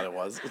swim. I thought it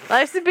was.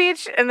 Life's a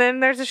beach, and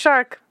then there's a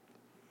shark.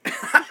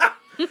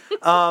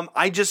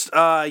 I just,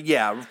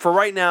 yeah. For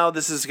right now,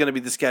 this is gonna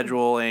be the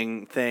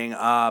scheduling thing.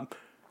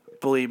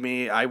 Believe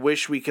me, I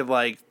wish we could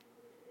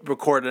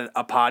record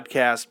a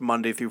podcast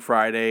Monday through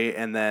Friday,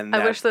 and then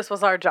I wish this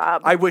was our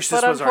job. I wish this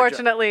but was our job.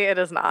 unfortunately, it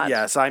is not.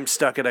 Yes, I'm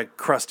stuck at a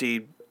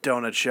crusty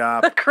donut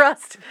shop.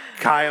 Crust.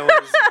 Kyle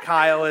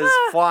is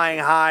flying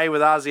high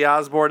with Ozzy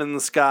Osbourne in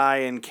the sky,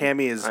 and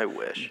Cammie is I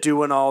wish.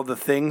 doing all the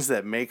things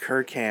that make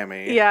her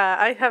Cammie. Yeah,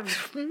 I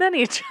have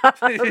many jobs.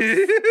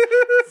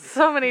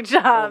 So many Oh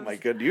jobs. my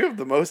God, you have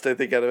the most I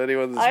think out of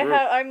anyone in this room.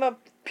 I'm a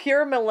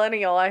pure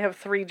millennial. I have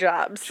 3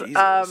 jobs. Jesus.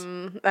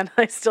 And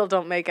I still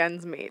don't make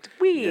ends meet.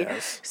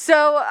 Yes.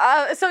 So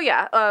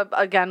yeah.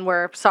 Again,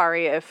 we're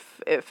sorry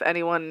if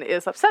anyone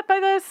is upset by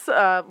this.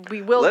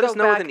 We will Let go us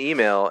know back. with an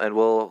email, and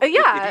we'll.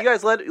 Yeah. If you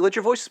guys let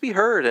your voices be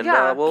heard, and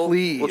Yeah. we'll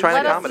try Let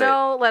and us accommodate.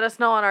 know. Let us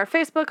know on our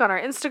Facebook, on our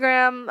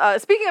Instagram.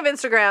 Speaking of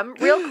Instagram,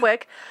 real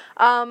quick,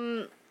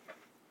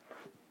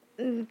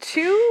 2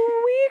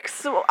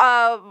 weeks,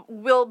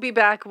 we'll be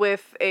back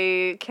with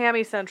a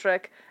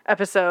Cammie-centric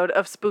episode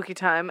of Spooky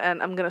Time,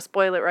 and I'm gonna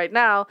spoil it right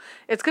now.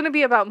 It's gonna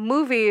be about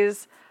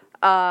movies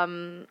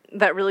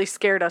that really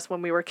scared us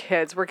when we were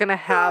kids. We're gonna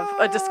have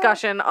a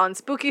discussion on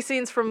spooky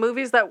scenes from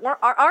movies that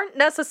aren't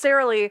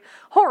necessarily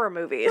horror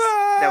movies.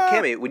 Now,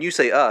 Cammie, when you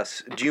say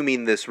us, do you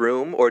mean this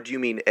room, or do you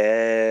mean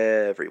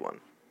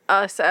everyone?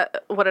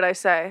 What did I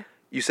say?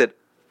 You said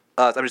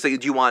us. I'm just saying,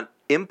 do you want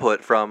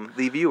input from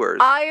the viewers?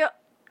 I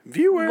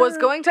Viewer. was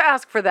going to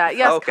ask for that.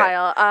 Yes, okay.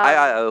 Kyle.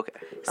 Okay.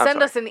 I'm Send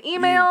sorry. us an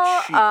email.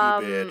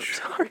 You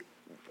cheeky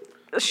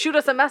bitch. Shoot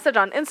us a message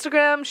on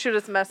Instagram. Shoot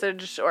us a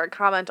message or a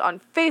comment on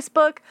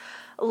Facebook.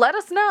 let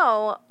us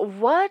know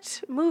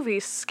what movie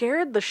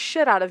scared the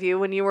shit out of you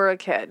when you were a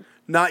kid.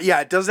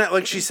 It doesn't,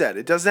 like she said,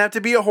 it doesn't have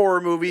to be a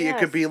horror movie. Yes. It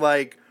could be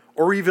like,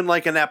 or even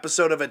like an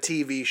episode of a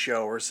TV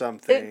show or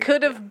something. It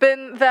could have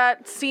been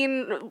that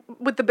scene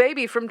with the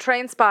baby from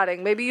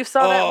Trainspotting. Maybe you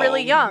saw that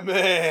really young.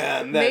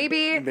 Man, that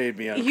maybe made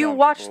me uncomfortable. you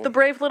watched The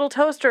Brave Little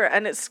Toaster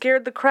and it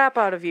scared the crap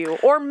out of you.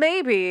 Or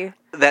maybe,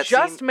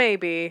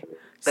 maybe,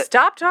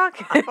 stop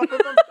talking. I'm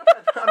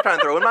trying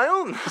to throw in my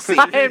own scene.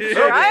 I'm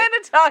trying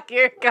to talk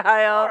here,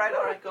 Kyle. All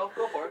right, go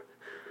for it.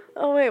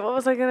 Oh, wait, what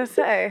was I going to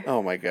say?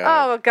 Oh, my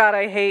God. Oh, God,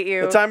 I hate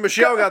you. The time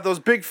Michelle got those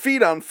big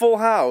feet on Full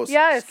House.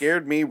 Yes.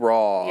 Scared me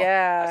raw.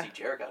 Yeah. I see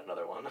Jared got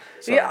another one.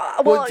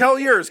 Yeah, Well, tell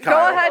yours,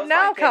 Kyle. Go ahead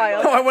now,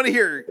 Kyle. No, I want to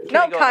hear.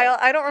 No, go Kyle,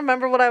 ahead. I don't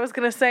remember what I was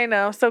going to say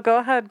now, so go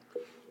ahead.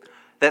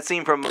 That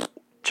scene from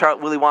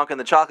Willy Wonka and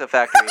the Chocolate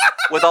Factory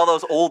with all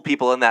those old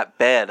people in that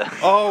bed.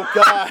 Oh,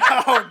 God.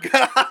 Oh,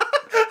 God.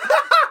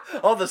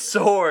 All the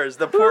sores.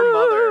 The poor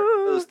mother.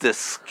 Those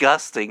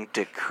disgusting,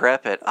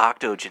 decrepit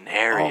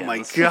octogenarians. Oh,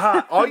 my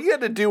God. All you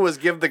had to do was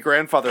give the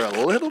grandfather a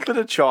little bit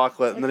of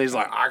chocolate, and then he's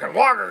like, I can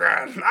walk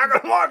again. I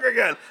can walk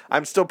again.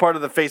 I'm still part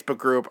of the Facebook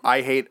group.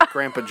 I hate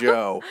Grandpa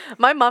Joe.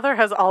 My mother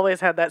has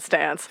always had that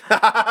stance.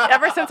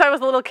 Ever since I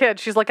was a little kid,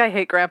 she's like, I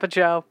hate Grandpa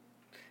Joe.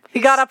 He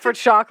got up for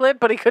chocolate,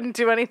 but he couldn't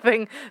do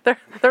anything. They're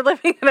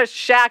living in a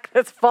shack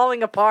that's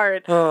falling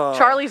apart.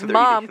 Charlie's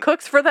mom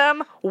cooks for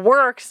them,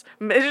 works,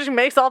 she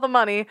makes all the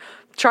money.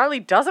 Charlie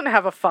doesn't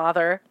have a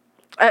father.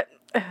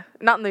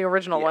 Not in the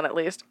original one, at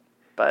least.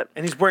 But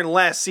And he's wearing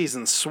last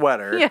season's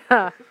sweater.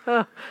 yeah.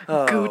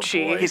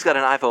 Gucci. boy. He's got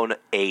an iPhone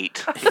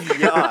 8.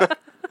 Yeah.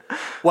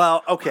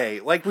 Well, okay,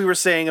 like we were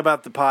saying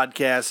about the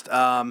podcast,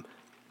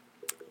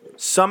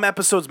 some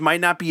episodes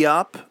might not be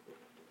up,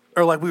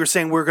 or like we were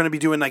saying, we're going to be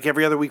doing like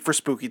every other week for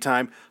Spooky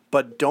Time,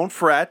 but don't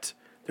fret.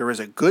 There is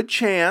a good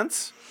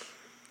chance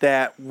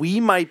that we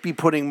might be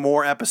putting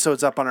more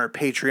episodes up on our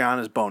Patreon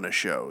as bonus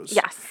shows.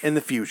 Yes. In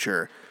the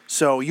future.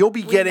 So you'll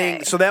be getting,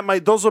 may. so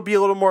those will be a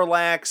little more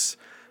lax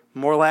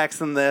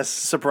than this,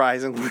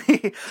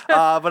 surprisingly.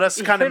 But us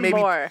kind of Even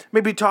more.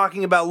 maybe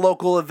talking about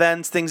local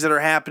events, things that are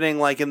happening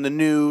like in the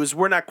news.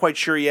 We're not quite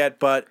sure yet,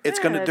 but they're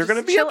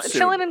gonna be up soon.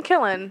 Chilling and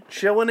killing.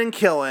 Chilling and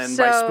Killing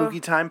by So, Spooky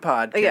Time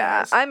Podcast.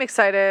 Yeah, I'm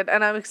excited,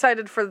 and I'm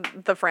excited for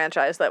the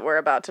franchise that we're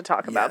about to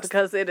talk about Yes.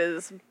 because it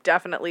is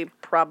definitely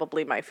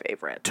probably my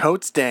favorite.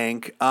 Totes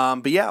dank.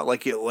 But yeah,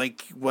 like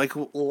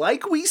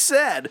we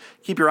said,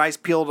 keep your eyes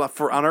peeled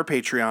on our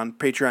Patreon,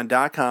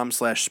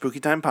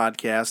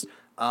 patreon.com/spookytimepodcast.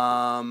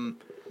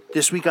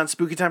 This week on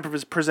Spooky Time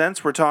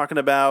Presents, we're talking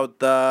about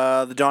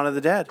the Dawn of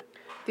the Dead.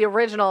 The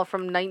original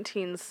from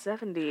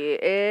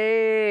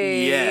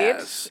 1978.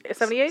 Yes.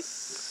 78?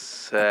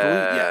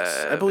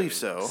 Yes, I believe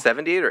so.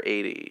 78 or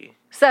 80?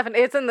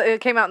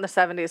 It came out in the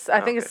 70s.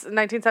 I think it's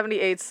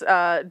 1978's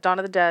Dawn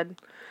of the Dead.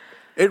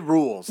 It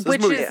rules. This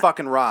Which movie is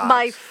fucking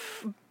rocks.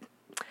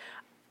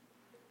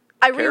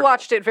 I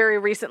rewatched it very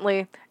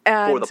recently,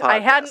 and For the I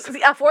hadn't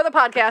podcast. for the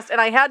podcast,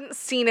 and I hadn't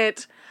seen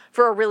it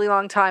for a really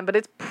long time. But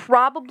it's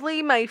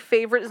probably my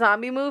favorite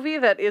zombie movie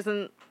that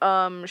isn't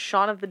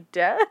Shaun of the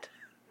Dead.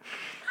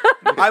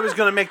 I was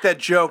going to make that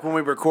joke when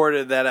we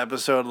recorded that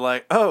episode,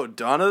 like, oh,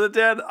 Dawn of the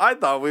Dead? I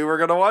thought we were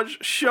going to watch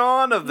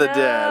Shaun of the Dead.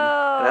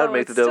 That would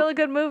make it's the still a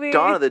good movie.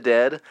 Dawn of the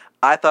Dead.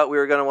 I thought we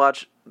were going to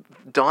watch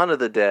Dawn of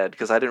the Dead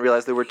because I didn't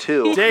realize there were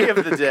two. Day of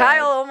the Dead.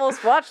 Kyle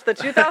almost watched the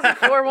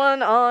 2004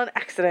 one on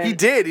accident. He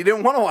did. He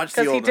didn't want to watch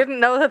the Because old he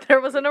didn't know that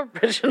there was an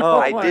original Oh,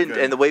 I one. didn't.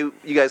 And the way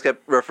you guys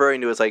kept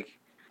referring to it was like,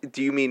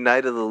 do you mean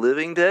Night of the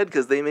Living Dead?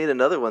 Because they made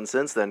another one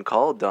since then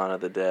called Dawn of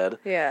the Dead.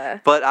 Yeah.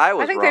 But I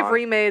was I think wrong. they've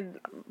remade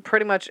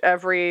pretty much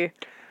every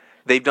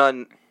They've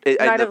done...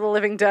 Night of the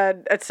Living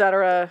Dead,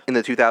 etc. In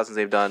the 2000s,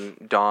 they've done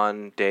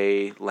Dawn,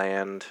 Day,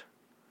 Land.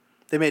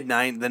 They made the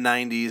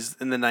 90s.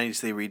 In the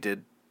 90s, they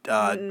redid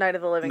Night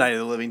of the Living Night of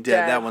the Living Dead.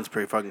 Dead. That one's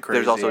pretty fucking crazy.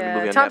 There's also a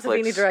movie on Tom Netflix.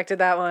 Savini directed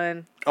that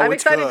one. Oh, I'm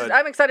it's excited. good.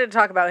 I'm excited to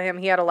talk about him.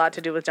 He had a lot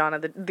to do with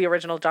the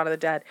original Dawn of the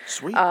Dead.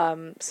 Sweet.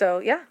 So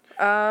yeah.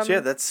 So yeah,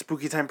 that's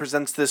Spooky Time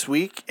Presents this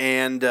week,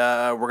 and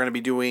we're going to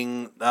be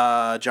doing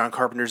John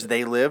Carpenter's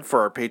They Live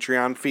for our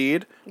Patreon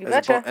feed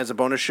as a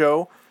bonus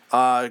show.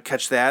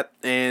 Catch that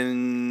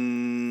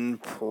in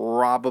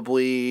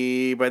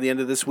probably by the end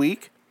of this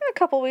week. A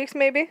couple weeks,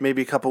 maybe.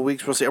 Maybe a couple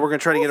weeks. We'll see. We're going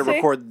to try to get it see.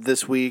 recorded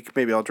this week.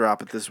 Maybe I'll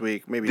drop it this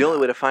week. Maybe The not.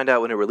 only way to find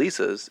out when it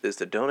releases is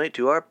to donate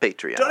to our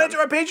Patreon. Donate to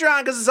our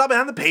Patreon because it's all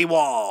behind the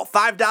paywall.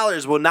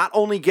 $5 will not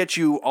only get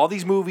you all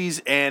these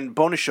movies and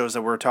bonus shows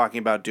that we're talking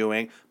about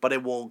doing, but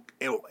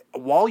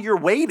while you're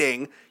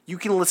waiting, you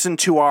can listen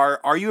to our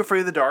Are You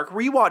Afraid of the Dark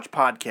rewatch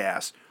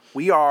podcast.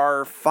 We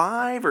are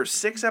 5 or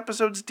 6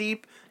 episodes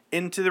deep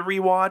into the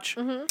rewatch.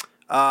 Mm-hmm.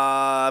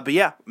 But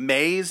yeah,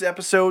 May's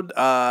episode,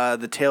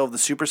 The Tale of the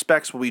Super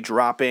Specs, will be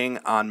dropping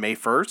on May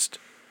 1st.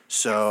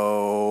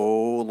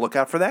 So look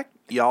out for that,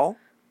 y'all.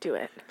 Do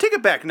it. Take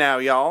it back now,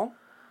 y'all.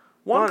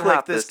 One click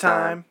hop this this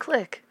time. time.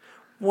 Click.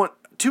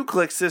 2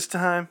 clicks this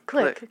time.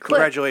 Click.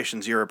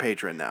 Congratulations, you're a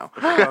patron now.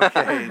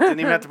 Okay,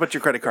 didn't even have to put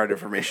your credit card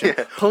information.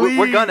 Please.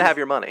 We're gonna have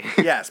your money.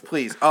 Yes,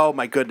 please. Oh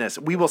my goodness.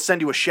 We will send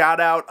you a shout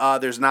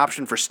out. There's an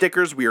option for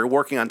stickers. We are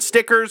working on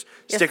stickers.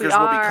 Yes, Stickers we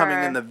will be are.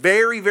 coming in the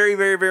very, very,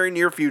 very, very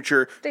near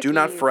future. Do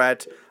not Stickies.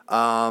 fret.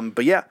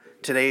 But yeah,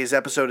 today's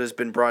episode has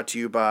been brought to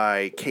you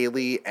by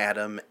Kaylee,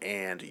 Adam,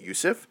 and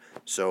Yusuf.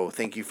 So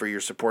thank you for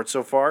your support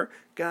so far,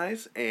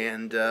 guys.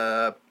 And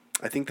I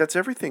think that's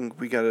everything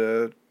we got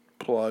to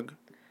plug.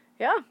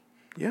 Yeah.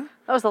 Yeah.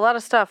 That was a lot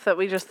of stuff that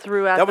we just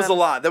threw at That was them. a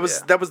lot. That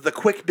was the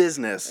quick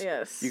business.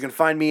 Yes. You can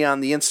find me on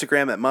the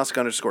Instagram at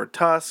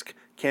musk_tusk.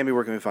 Cammy,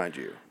 where can we find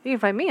you? You can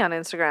find me on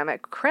Instagram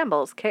at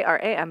Crambles,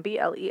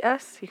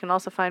 Krambles. You can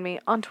also find me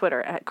on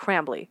Twitter at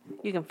Crambly.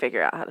 You can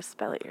figure out how to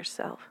spell it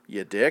yourself.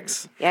 You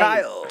dicks. Yeah,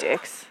 Kyle. you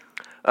dicks.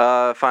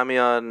 Find me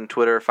on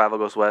Twitter,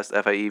 FievelGhostWest,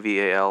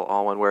 FIEVAL,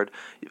 all one word.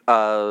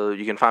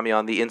 You can find me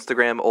on the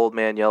Instagram, Old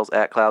Man Yells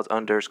at Clouds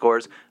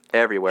 _,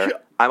 everywhere. Yeah.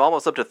 I'm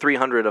almost up to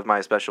 300 of my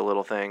special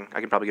little thing.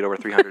 I can probably get over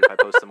 300 if I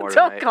post some more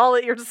Don't tonight. call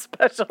it your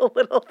special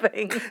little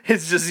thing.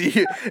 It's just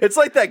you. It's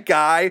like that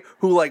guy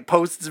who like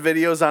posts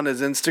videos on his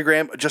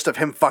Instagram just of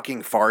him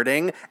fucking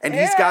farting, and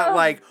he's got Ew.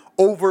 like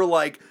over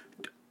like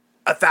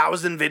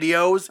 1,000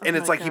 videos, and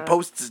it's my like he God.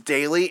 posts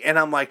daily, and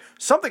I'm like,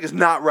 something is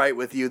not right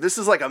with you. This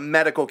is like a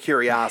medical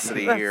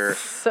curiosity here.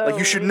 so Like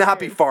you should not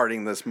be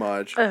farting this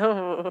much.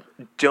 Oh.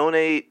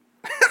 Donate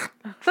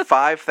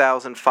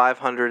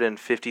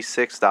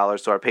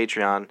 $5,556 to our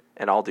Patreon,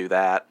 and I'll do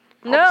that.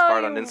 I'll just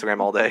fart on Instagram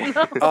all day.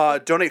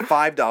 Donate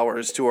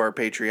 $5 to our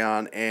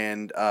Patreon,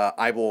 and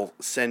I will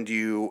send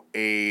you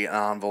an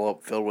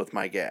envelope filled with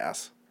my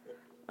gas.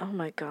 Oh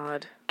my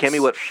God. Cammy,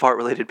 what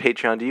fart-related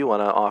Patreon do you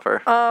want to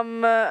offer?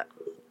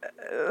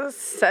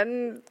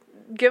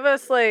 Give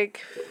us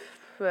like,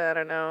 I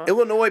don't know.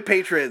 Illinois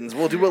patrons,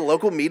 we'll do a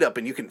local meetup,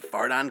 and you can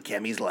fart on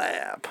Cammy's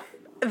lap.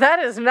 That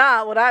is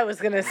not what I was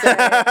gonna say.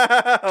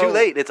 Too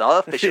late. It's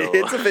official.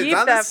 It's Keep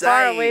on the that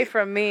far site. away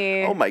from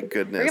me. Oh my You're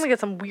goodness. gonna get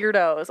some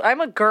weirdos.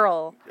 I'm a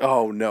girl.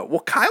 Oh no. Well,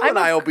 Kyle and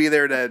I will be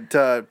there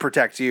to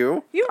protect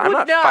you. You I'm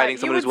would not fighting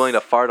someone who's willing to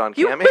fart on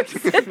You Cammy. would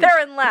sit there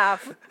and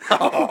laugh.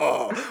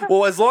 Oh.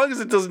 Well, as long as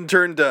it doesn't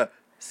turn to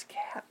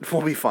scat,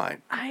 we'll be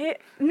fine.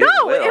 No,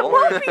 will. it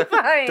won't be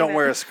fine. Don't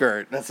wear a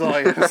skirt. That's all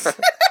I have to say.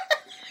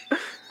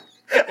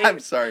 I'm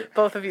sorry.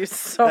 Both of you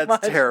so That's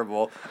much.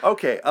 terrible.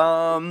 Okay.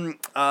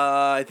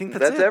 I think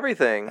that's it.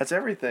 everything. That's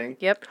everything.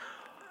 Yep.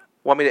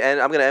 Want me to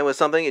end? I'm going to end with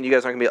something, and you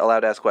guys aren't going to be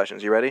allowed to ask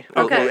questions. You ready?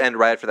 Okay. We'll end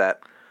right after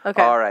that.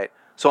 Okay. All right.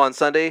 So on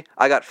Sunday,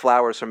 I got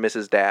flowers from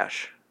Mrs.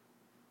 Dash.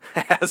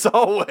 As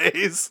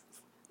always.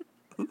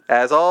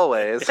 As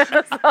always,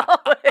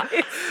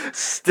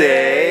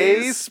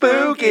 Stay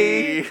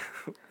spooky.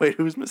 Wait,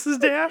 who's Mrs.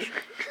 Dash?